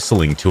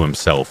 whistling to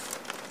himself,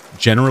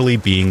 generally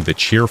being the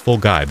cheerful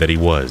guy that he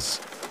was.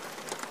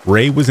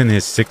 Ray was in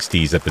his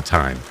 60s at the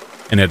time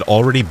and had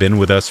already been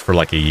with us for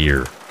like a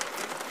year.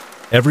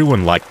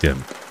 Everyone liked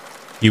him.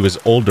 He was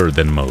older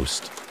than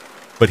most,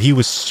 but he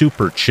was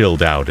super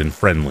chilled out and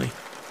friendly,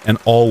 and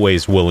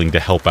always willing to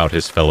help out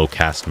his fellow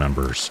cast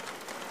members.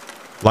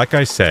 Like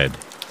I said,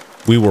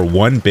 we were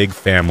one big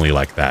family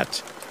like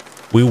that.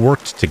 We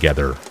worked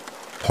together,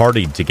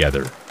 partied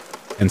together,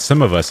 and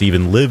some of us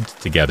even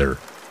lived together.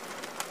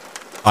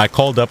 I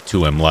called up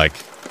to him like,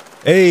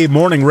 "Hey,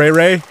 morning, Ray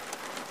Ray."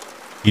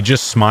 He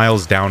just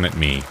smiles down at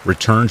me,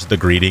 returns the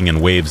greeting,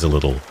 and waves a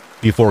little,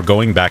 before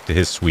going back to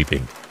his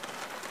sweeping.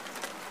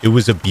 It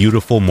was a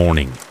beautiful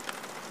morning.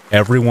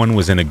 Everyone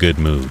was in a good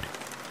mood.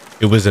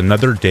 It was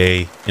another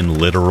day in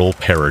literal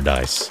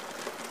paradise.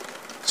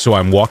 So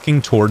I'm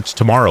walking towards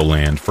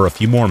Tomorrowland for a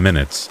few more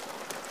minutes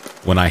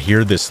when I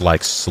hear this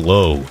like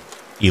slow,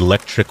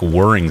 electric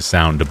whirring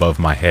sound above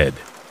my head.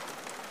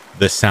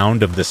 The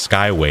sound of the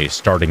Skyway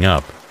starting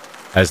up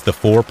as the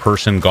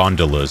 4-person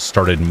gondolas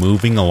started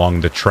moving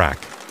along the track.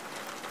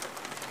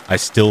 I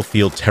still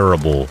feel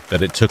terrible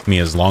that it took me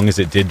as long as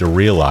it did to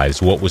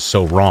realize what was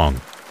so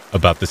wrong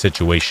about the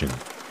situation.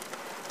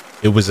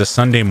 It was a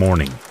Sunday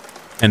morning,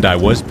 and I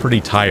was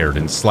pretty tired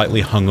and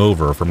slightly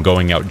hungover from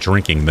going out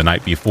drinking the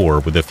night before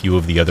with a few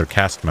of the other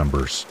cast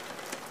members.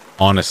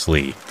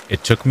 Honestly,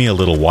 it took me a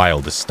little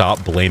while to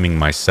stop blaming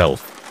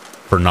myself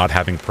for not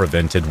having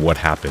prevented what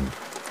happened,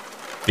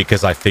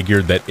 because I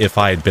figured that if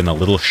I had been a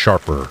little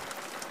sharper,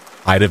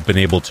 I'd have been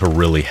able to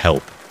really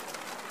help.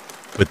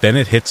 But then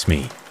it hits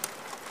me.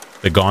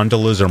 The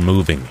gondolas are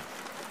moving,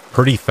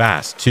 pretty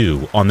fast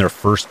too, on their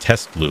first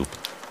test loop,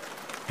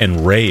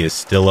 and Ray is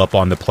still up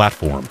on the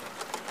platform.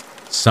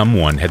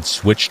 Someone had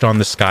switched on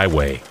the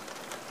Skyway,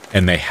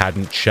 and they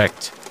hadn't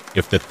checked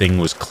if the thing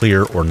was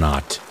clear or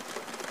not.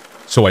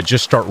 So I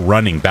just start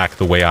running back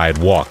the way I had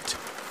walked,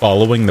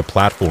 following the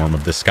platform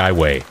of the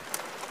Skyway,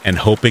 and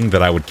hoping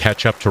that I would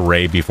catch up to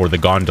Ray before the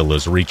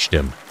gondolas reached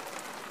him.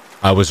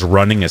 I was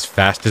running as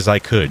fast as I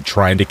could,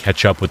 trying to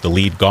catch up with the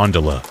lead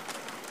gondola,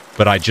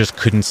 but I just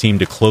couldn't seem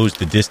to close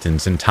the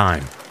distance in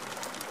time.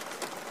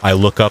 I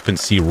look up and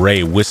see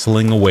Ray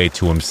whistling away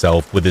to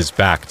himself with his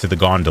back to the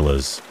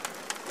gondolas,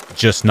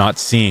 just not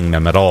seeing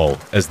them at all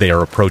as they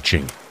are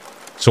approaching.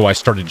 So I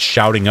started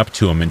shouting up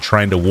to him and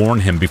trying to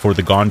warn him before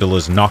the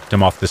gondolas knocked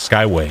him off the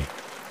Skyway,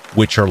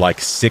 which are like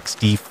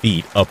 60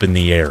 feet up in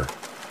the air.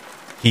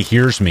 He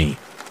hears me,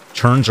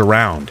 turns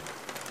around,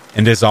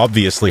 and is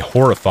obviously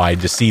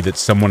horrified to see that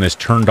someone has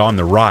turned on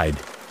the ride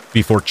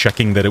before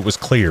checking that it was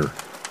clear.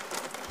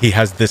 He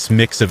has this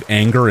mix of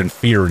anger and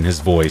fear in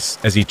his voice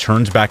as he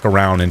turns back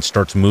around and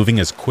starts moving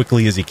as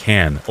quickly as he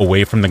can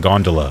away from the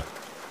gondola,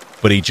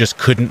 but he just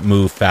couldn't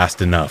move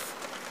fast enough.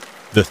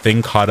 The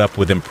thing caught up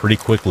with him pretty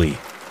quickly,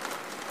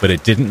 but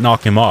it didn't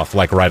knock him off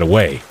like right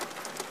away.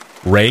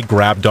 Ray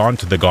grabbed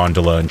onto the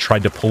gondola and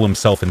tried to pull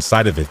himself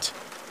inside of it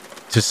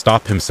to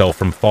stop himself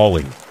from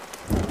falling,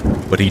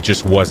 but he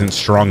just wasn't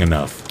strong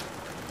enough.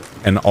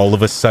 And all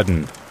of a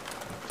sudden,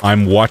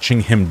 I'm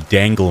watching him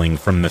dangling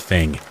from the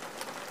thing,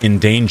 in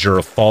danger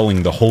of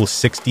falling the whole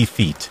 60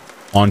 feet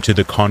onto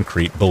the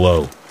concrete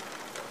below.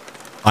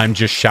 I'm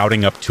just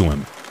shouting up to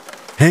him,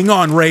 "Hang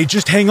on, Ray,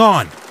 just hang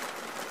on!"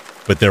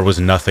 But there was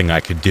nothing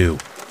I could do.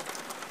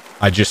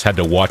 I just had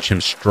to watch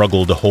him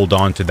struggle to hold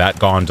on to that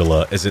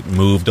gondola as it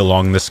moved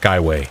along the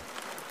Skyway.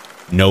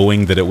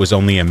 knowing that it was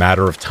only a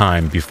matter of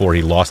time before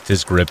he lost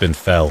his grip and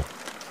fell.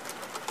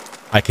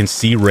 I can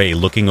see Ray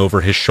looking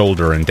over his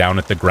shoulder and down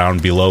at the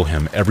ground below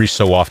him every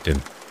so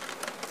often,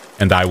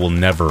 and I will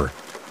never,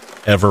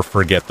 ever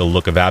forget the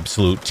look of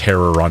absolute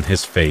terror on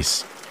his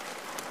face,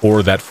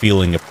 or that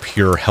feeling of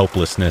pure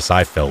helplessness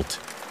I felt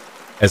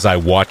as I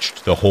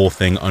watched the whole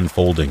thing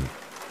unfolding.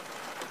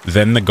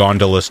 Then the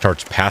gondola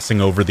starts passing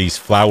over these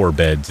flower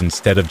beds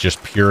instead of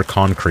just pure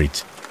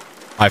concrete.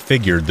 I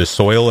figured the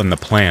soil and the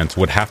plants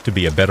would have to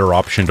be a better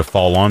option to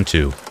fall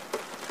onto.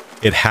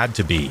 It had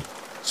to be,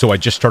 so I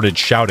just started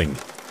shouting,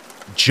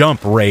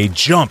 "Jump, Ray,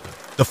 jump!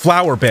 The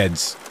flower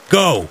beds!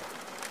 Go!"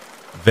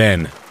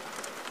 Then,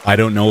 I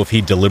don't know if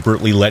he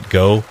deliberately let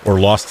go or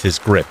lost his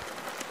grip,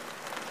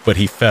 but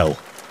he fell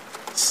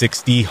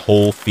 60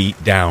 whole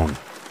feet down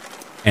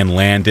and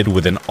landed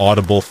with an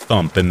audible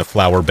thump in the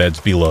flower beds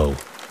below.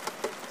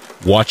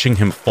 Watching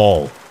him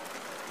fall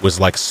was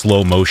like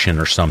slow motion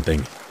or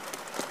something.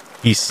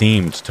 He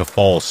seemed to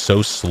fall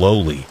so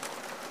slowly,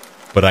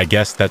 but I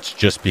guess that's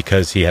just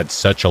because he had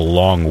such a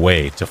long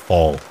way to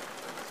fall.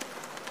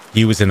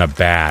 He was in a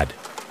bad,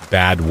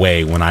 bad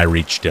way when I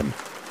reached him.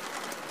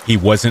 He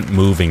wasn't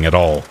moving at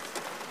all.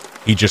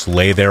 He just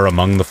lay there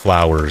among the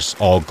flowers,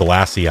 all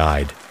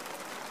glassy-eyed,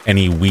 and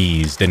he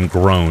wheezed and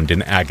groaned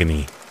in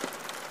agony.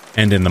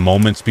 And in the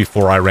moments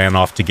before I ran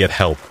off to get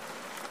help,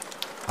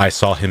 I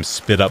saw him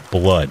spit up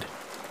blood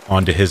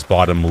onto his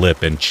bottom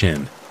lip and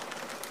chin.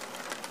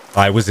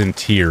 I was in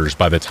tears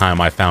by the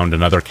time I found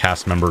another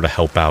cast member to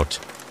help out,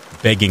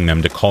 begging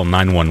them to call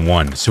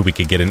 911 so we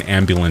could get an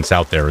ambulance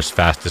out there as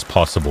fast as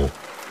possible.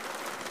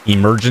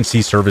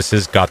 Emergency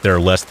services got there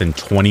less than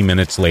 20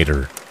 minutes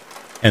later,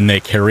 and they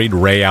carried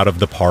Ray out of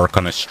the park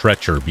on a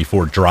stretcher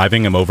before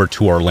driving him over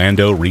to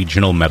Orlando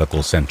Regional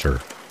Medical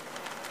Center.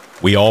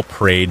 We all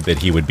prayed that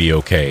he would be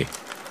okay,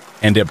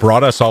 and it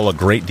brought us all a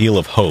great deal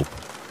of hope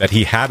that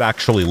he had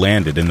actually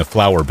landed in the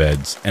flower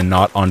beds and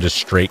not onto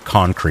straight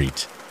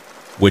concrete,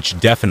 which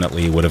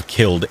definitely would have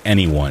killed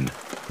anyone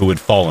who had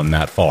fallen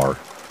that far.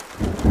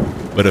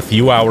 But a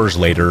few hours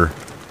later,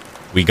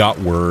 we got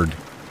word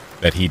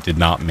that he did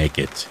not make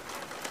it,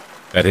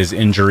 that his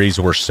injuries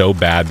were so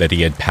bad that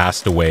he had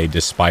passed away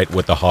despite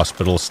what the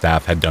hospital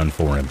staff had done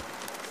for him.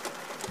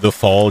 The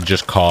fall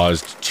just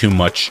caused too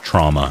much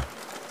trauma,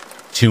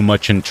 too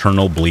much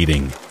internal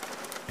bleeding,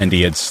 and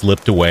he had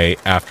slipped away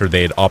after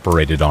they had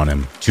operated on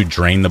him to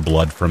drain the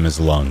blood from his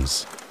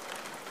lungs.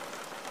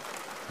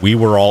 We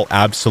were all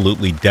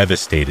absolutely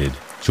devastated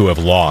to have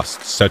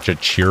lost such a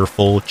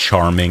cheerful,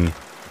 charming,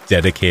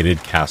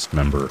 dedicated cast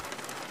member.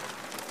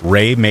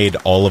 Ray made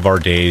all of our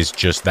days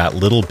just that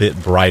little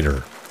bit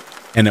brighter,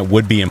 and it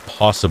would be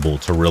impossible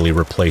to really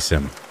replace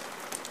him.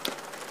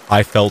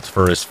 I felt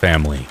for his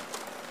family.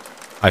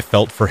 I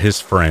felt for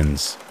his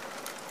friends.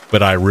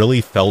 But I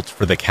really felt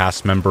for the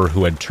cast member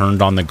who had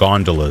turned on the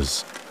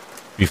gondolas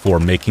before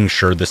making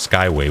sure the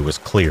skyway was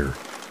clear.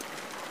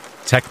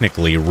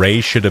 Technically,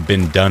 Ray should have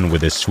been done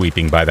with his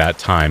sweeping by that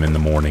time in the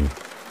morning.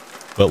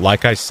 But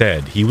like I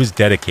said, he was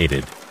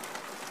dedicated.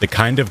 The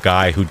kind of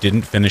guy who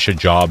didn't finish a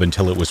job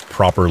until it was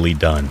properly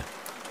done.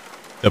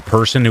 The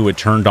person who had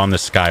turned on the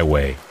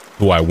skyway,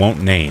 who I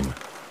won't name,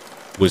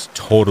 was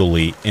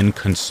totally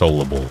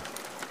inconsolable.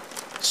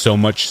 So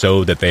much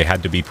so that they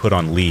had to be put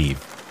on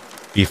leave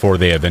before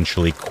they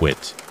eventually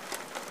quit.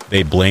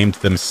 They blamed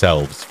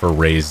themselves for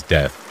Ray's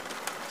death,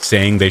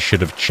 saying they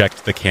should have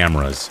checked the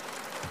cameras,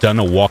 done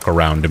a walk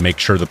around to make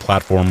sure the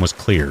platform was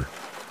clear.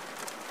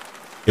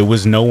 It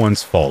was no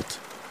one's fault.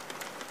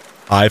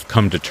 I've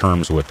come to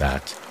terms with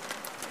that.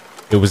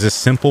 It was a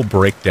simple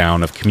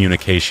breakdown of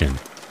communication,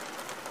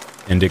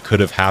 and it could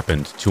have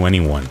happened to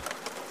anyone.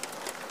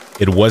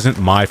 It wasn't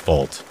my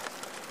fault.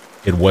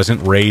 It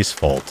wasn't Ray's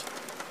fault.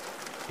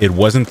 It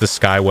wasn't the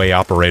Skyway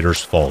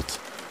operator's fault.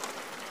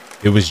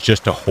 It was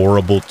just a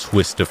horrible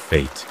twist of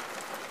fate.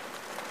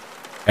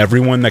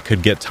 Everyone that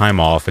could get time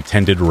off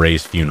attended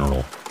Ray's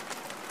funeral.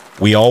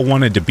 We all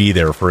wanted to be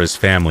there for his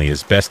family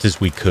as best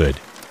as we could,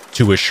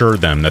 to assure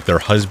them that their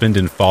husband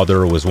and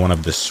father was one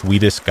of the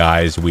sweetest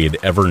guys we had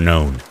ever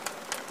known.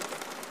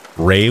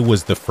 Ray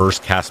was the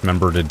first cast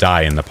member to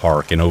die in the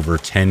park in over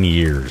 10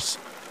 years,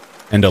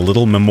 and a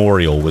little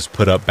memorial was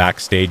put up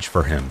backstage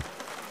for him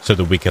so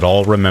that we could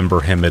all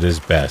remember him at his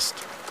best,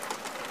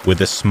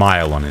 with a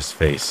smile on his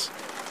face,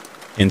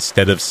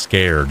 instead of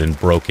scared and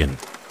broken.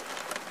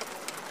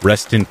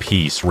 Rest in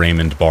peace,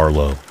 Raymond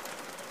Barlow.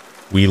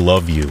 We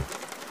love you,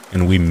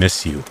 and we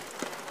miss you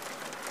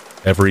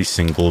every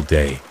single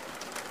day.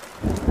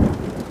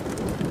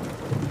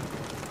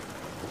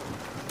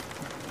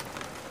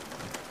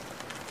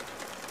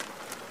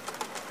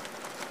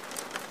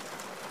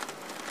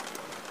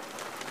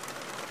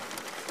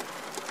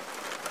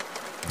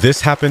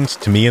 This happened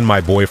to me and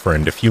my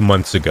boyfriend a few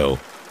months ago,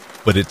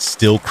 but it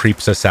still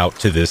creeps us out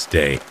to this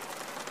day.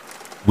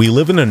 We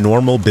live in a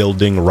normal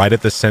building right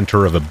at the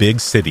center of a big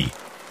city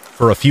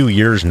for a few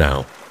years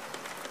now.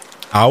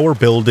 Our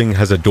building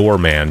has a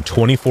doorman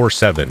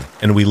 24/7,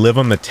 and we live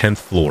on the 10th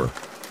floor.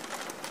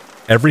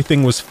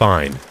 Everything was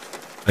fine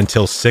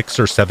until 6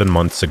 or 7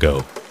 months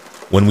ago,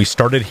 when we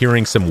started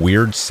hearing some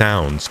weird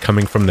sounds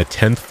coming from the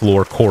 10th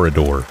floor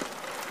corridor.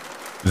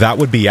 That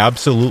would be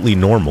absolutely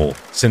normal,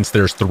 since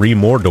there's 3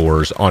 more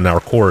doors on our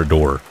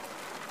corridor,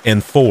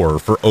 and 4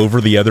 for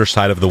over the other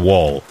side of the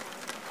wall,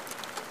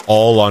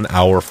 all on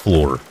our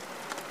floor.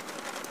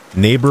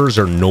 Neighbors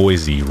are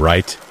noisy,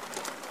 right?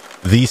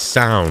 These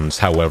sounds,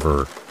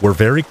 however, were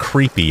very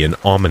creepy and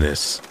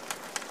ominous.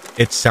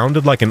 It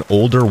sounded like an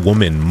older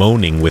woman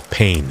moaning with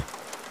pain,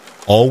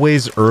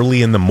 always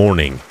early in the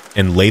morning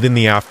and late in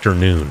the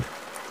afternoon.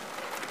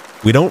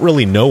 We don't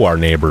really know our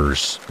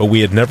neighbors, but we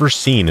had never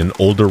seen an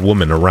older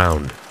woman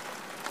around.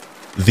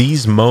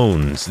 These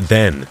moans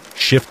then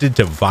shifted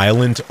to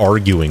violent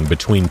arguing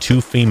between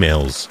 2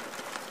 females.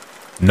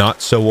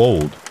 Not so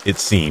old, it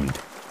seemed.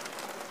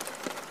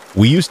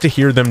 We used to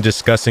hear them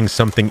discussing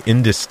something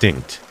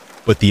indistinct,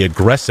 but the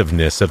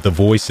aggressiveness of the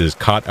voices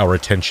caught our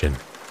attention.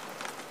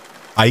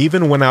 I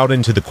even went out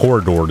into the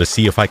corridor to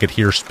see if I could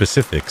hear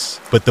specifics,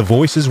 but the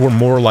voices were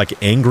more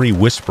like angry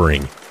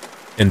whispering,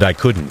 and I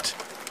couldn't.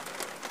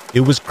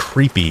 It was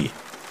creepy,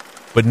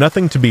 but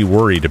nothing to be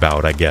worried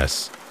about, I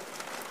guess.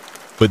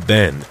 But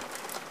then,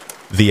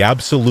 the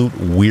absolute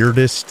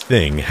weirdest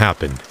thing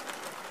happened.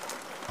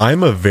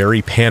 I'm a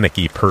very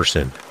panicky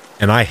person,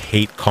 and I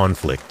hate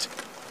conflict.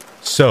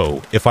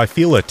 So, if I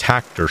feel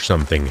attacked or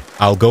something,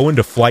 I'll go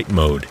into flight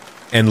mode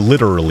and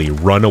literally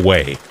run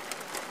away.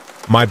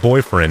 My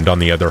boyfriend, on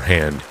the other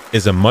hand,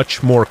 is a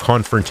much more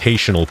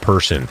confrontational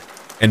person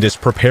and is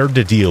prepared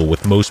to deal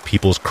with most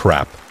people's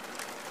crap.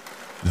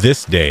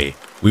 This day,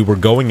 we were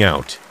going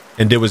out,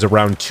 and it was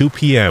around 2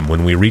 p.m.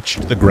 when we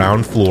reached the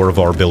ground floor of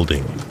our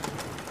building.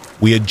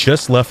 We had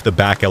just left the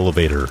back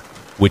elevator,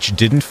 which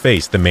didn't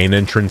face the main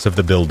entrance of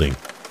the building,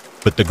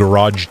 but the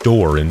garage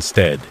door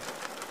instead.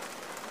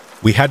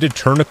 We had to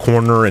turn a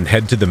corner and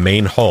head to the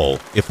main hall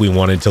if we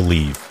wanted to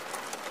leave.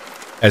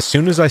 As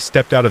soon as I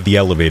stepped out of the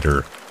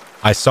elevator,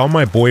 I saw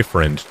my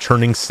boyfriend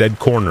turning said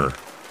corner,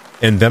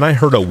 and then I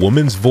heard a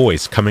woman's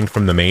voice coming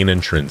from the main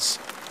entrance.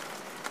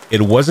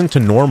 It wasn't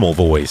a normal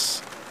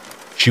voice.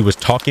 She was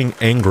talking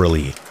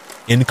angrily,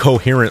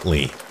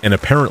 incoherently, and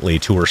apparently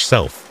to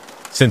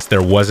herself, since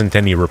there wasn't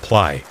any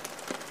reply.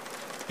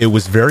 It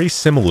was very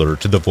similar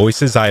to the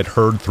voices I had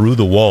heard through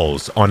the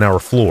walls on our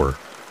floor.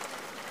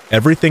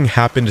 Everything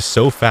happened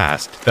so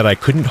fast that I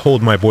couldn't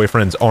hold my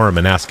boyfriend's arm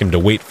and ask him to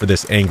wait for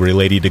this angry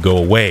lady to go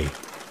away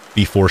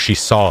before she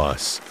saw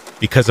us,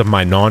 because of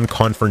my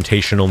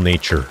non-confrontational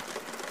nature.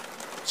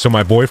 So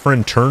my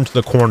boyfriend turned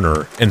the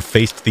corner and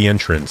faced the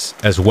entrance,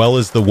 as well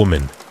as the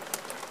woman.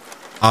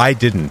 I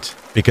didn't,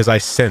 because I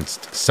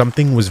sensed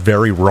something was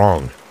very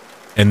wrong,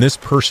 and this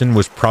person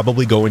was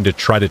probably going to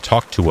try to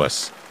talk to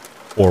us,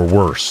 or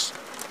worse.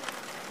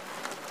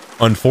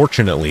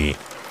 Unfortunately,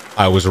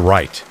 I was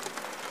right.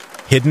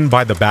 Hidden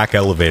by the back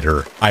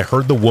elevator, I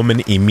heard the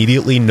woman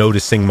immediately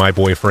noticing my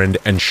boyfriend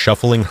and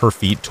shuffling her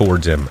feet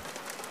towards him,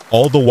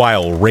 all the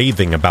while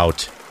raving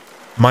about,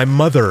 my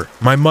mother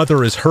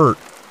is hurt.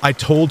 I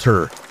told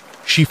her.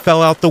 She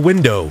fell out the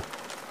window,"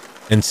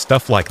 and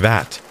stuff like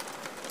that.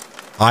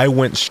 I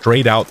went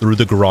straight out through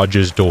the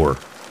garage's door,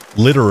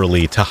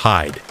 literally to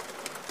hide,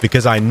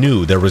 because I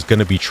knew there was going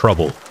to be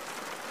trouble.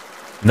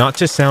 Not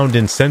to sound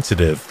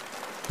insensitive,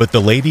 but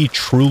the lady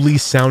truly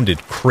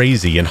sounded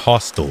crazy and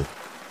hostile.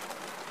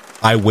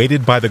 I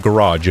waited by the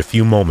garage a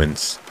few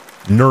moments,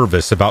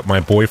 nervous about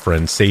my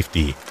boyfriend's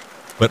safety,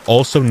 but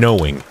also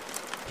knowing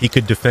he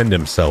could defend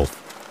himself.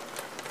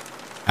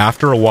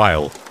 After a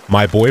while,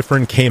 my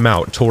boyfriend came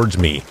out towards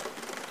me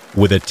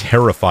with a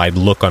terrified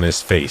look on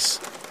his face.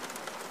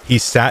 He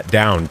sat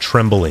down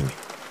trembling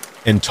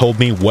and told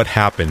me what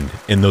happened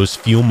in those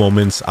few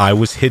moments I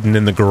was hidden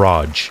in the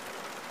garage.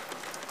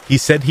 He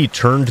said he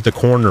turned the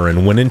corner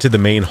and went into the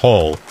main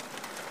hall,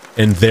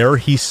 and there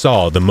he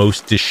saw the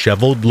most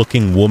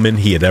disheveled-looking woman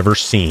he had ever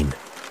seen.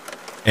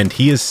 And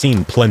he has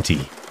seen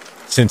plenty,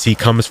 since he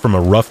comes from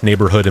a rough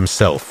neighborhood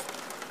himself.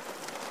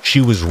 She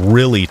was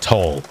really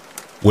tall,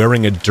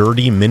 wearing a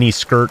dirty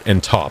miniskirt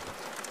and top,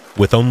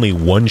 with only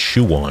one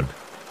shoe on.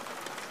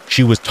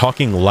 She was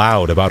talking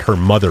loud about her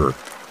mother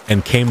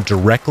and came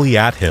directly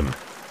at him,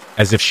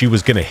 as if she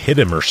was going to hit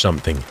him or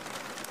something.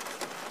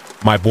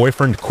 My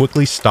boyfriend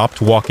quickly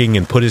stopped walking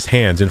and put his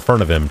hands in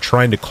front of him,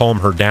 trying to calm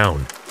her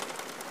down.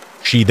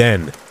 She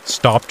then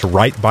stopped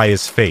right by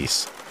his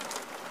face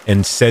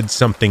and said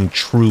something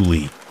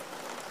truly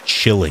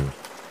chilling.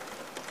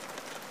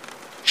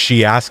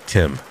 She asked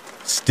him,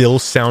 still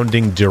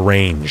sounding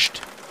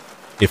deranged,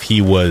 if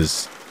he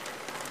was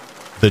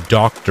the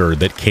doctor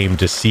that came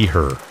to see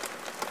her.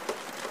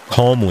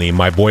 Calmly,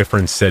 my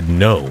boyfriend said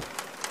no.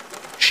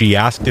 She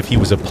asked if he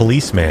was a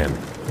policeman,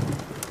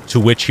 to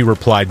which he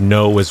replied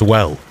no as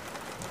well.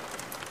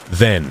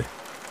 Then,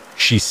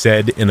 she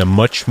said in a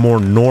much more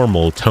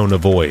normal tone of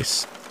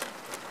voice,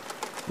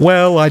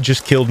 "Well, I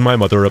just killed my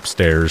mother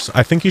upstairs.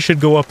 I think you should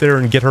go up there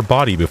and get her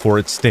body before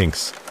it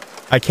stinks.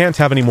 I can't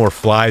have any more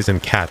flies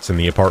and cats in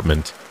the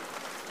apartment."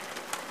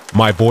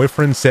 My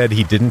boyfriend said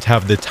he didn't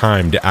have the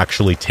time to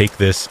actually take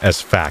this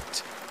as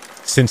fact,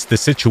 since the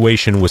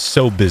situation was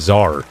so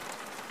bizarre,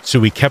 so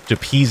we kept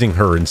appeasing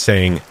her and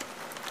saying,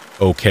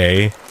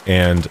 "Okay,"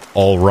 and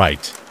 "all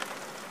right."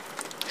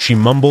 She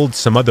mumbled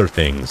some other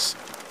things,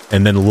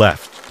 and then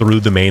left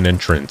through the main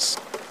entrance.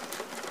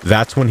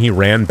 That's when he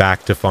ran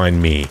back to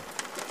find me.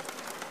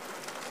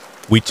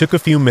 We took a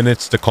few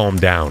minutes to calm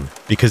down,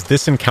 because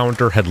this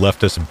encounter had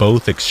left us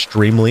both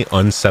extremely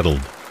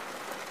unsettled,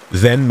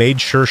 then made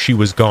sure she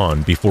was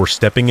gone before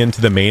stepping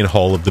into the main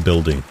hall of the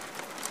building.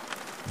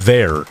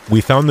 There,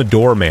 we found the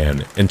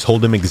doorman and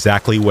told him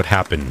exactly what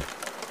happened.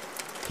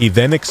 He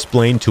then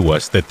explained to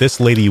us that this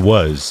lady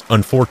was,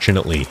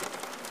 unfortunately,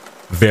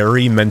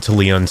 very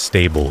mentally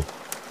unstable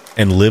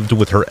and lived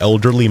with her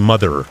elderly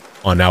mother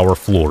on our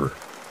floor.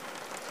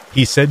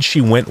 He said she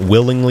went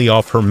willingly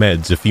off her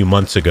meds a few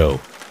months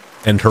ago,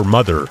 and her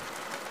mother,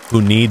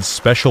 who needs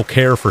special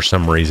care for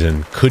some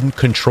reason, couldn't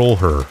control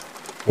her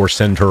or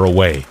send her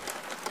away.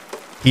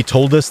 He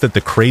told us that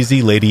the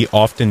crazy lady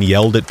often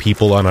yelled at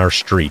people on our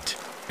street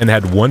and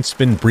had once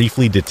been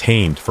briefly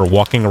detained for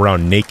walking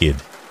around naked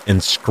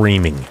and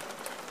screaming.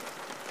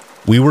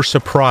 We were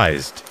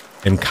surprised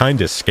and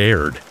kinda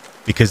scared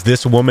because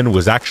this woman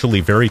was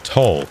actually very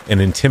tall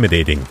and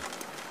intimidating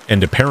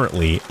and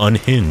apparently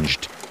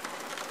unhinged.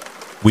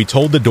 We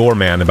told the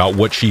doorman about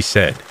what she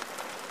said,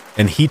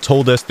 and he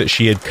told us that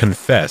she had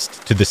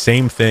confessed to the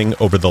same thing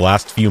over the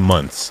last few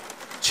months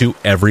to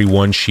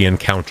everyone she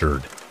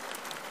encountered.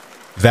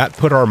 That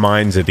put our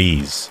minds at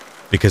ease,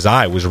 because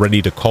I was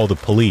ready to call the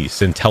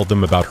police and tell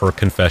them about her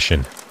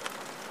confession.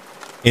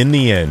 In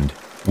the end,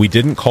 we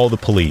didn't call the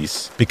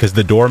police because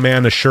the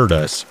doorman assured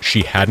us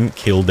she hadn't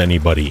killed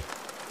anybody.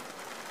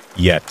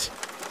 Yet.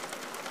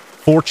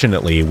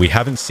 Fortunately, we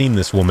haven't seen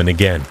this woman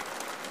again,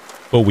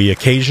 but we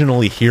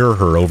occasionally hear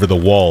her over the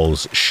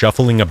walls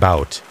shuffling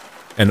about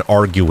and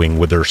arguing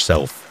with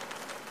herself.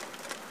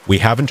 We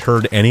haven't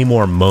heard any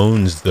more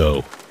moans,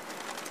 though.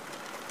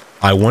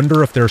 I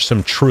wonder if there's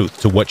some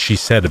truth to what she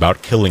said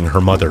about killing her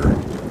mother.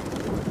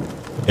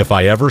 If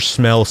I ever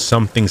smell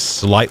something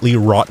slightly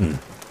rotten,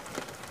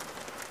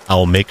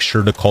 I'll make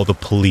sure to call the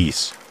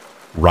police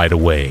right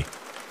away.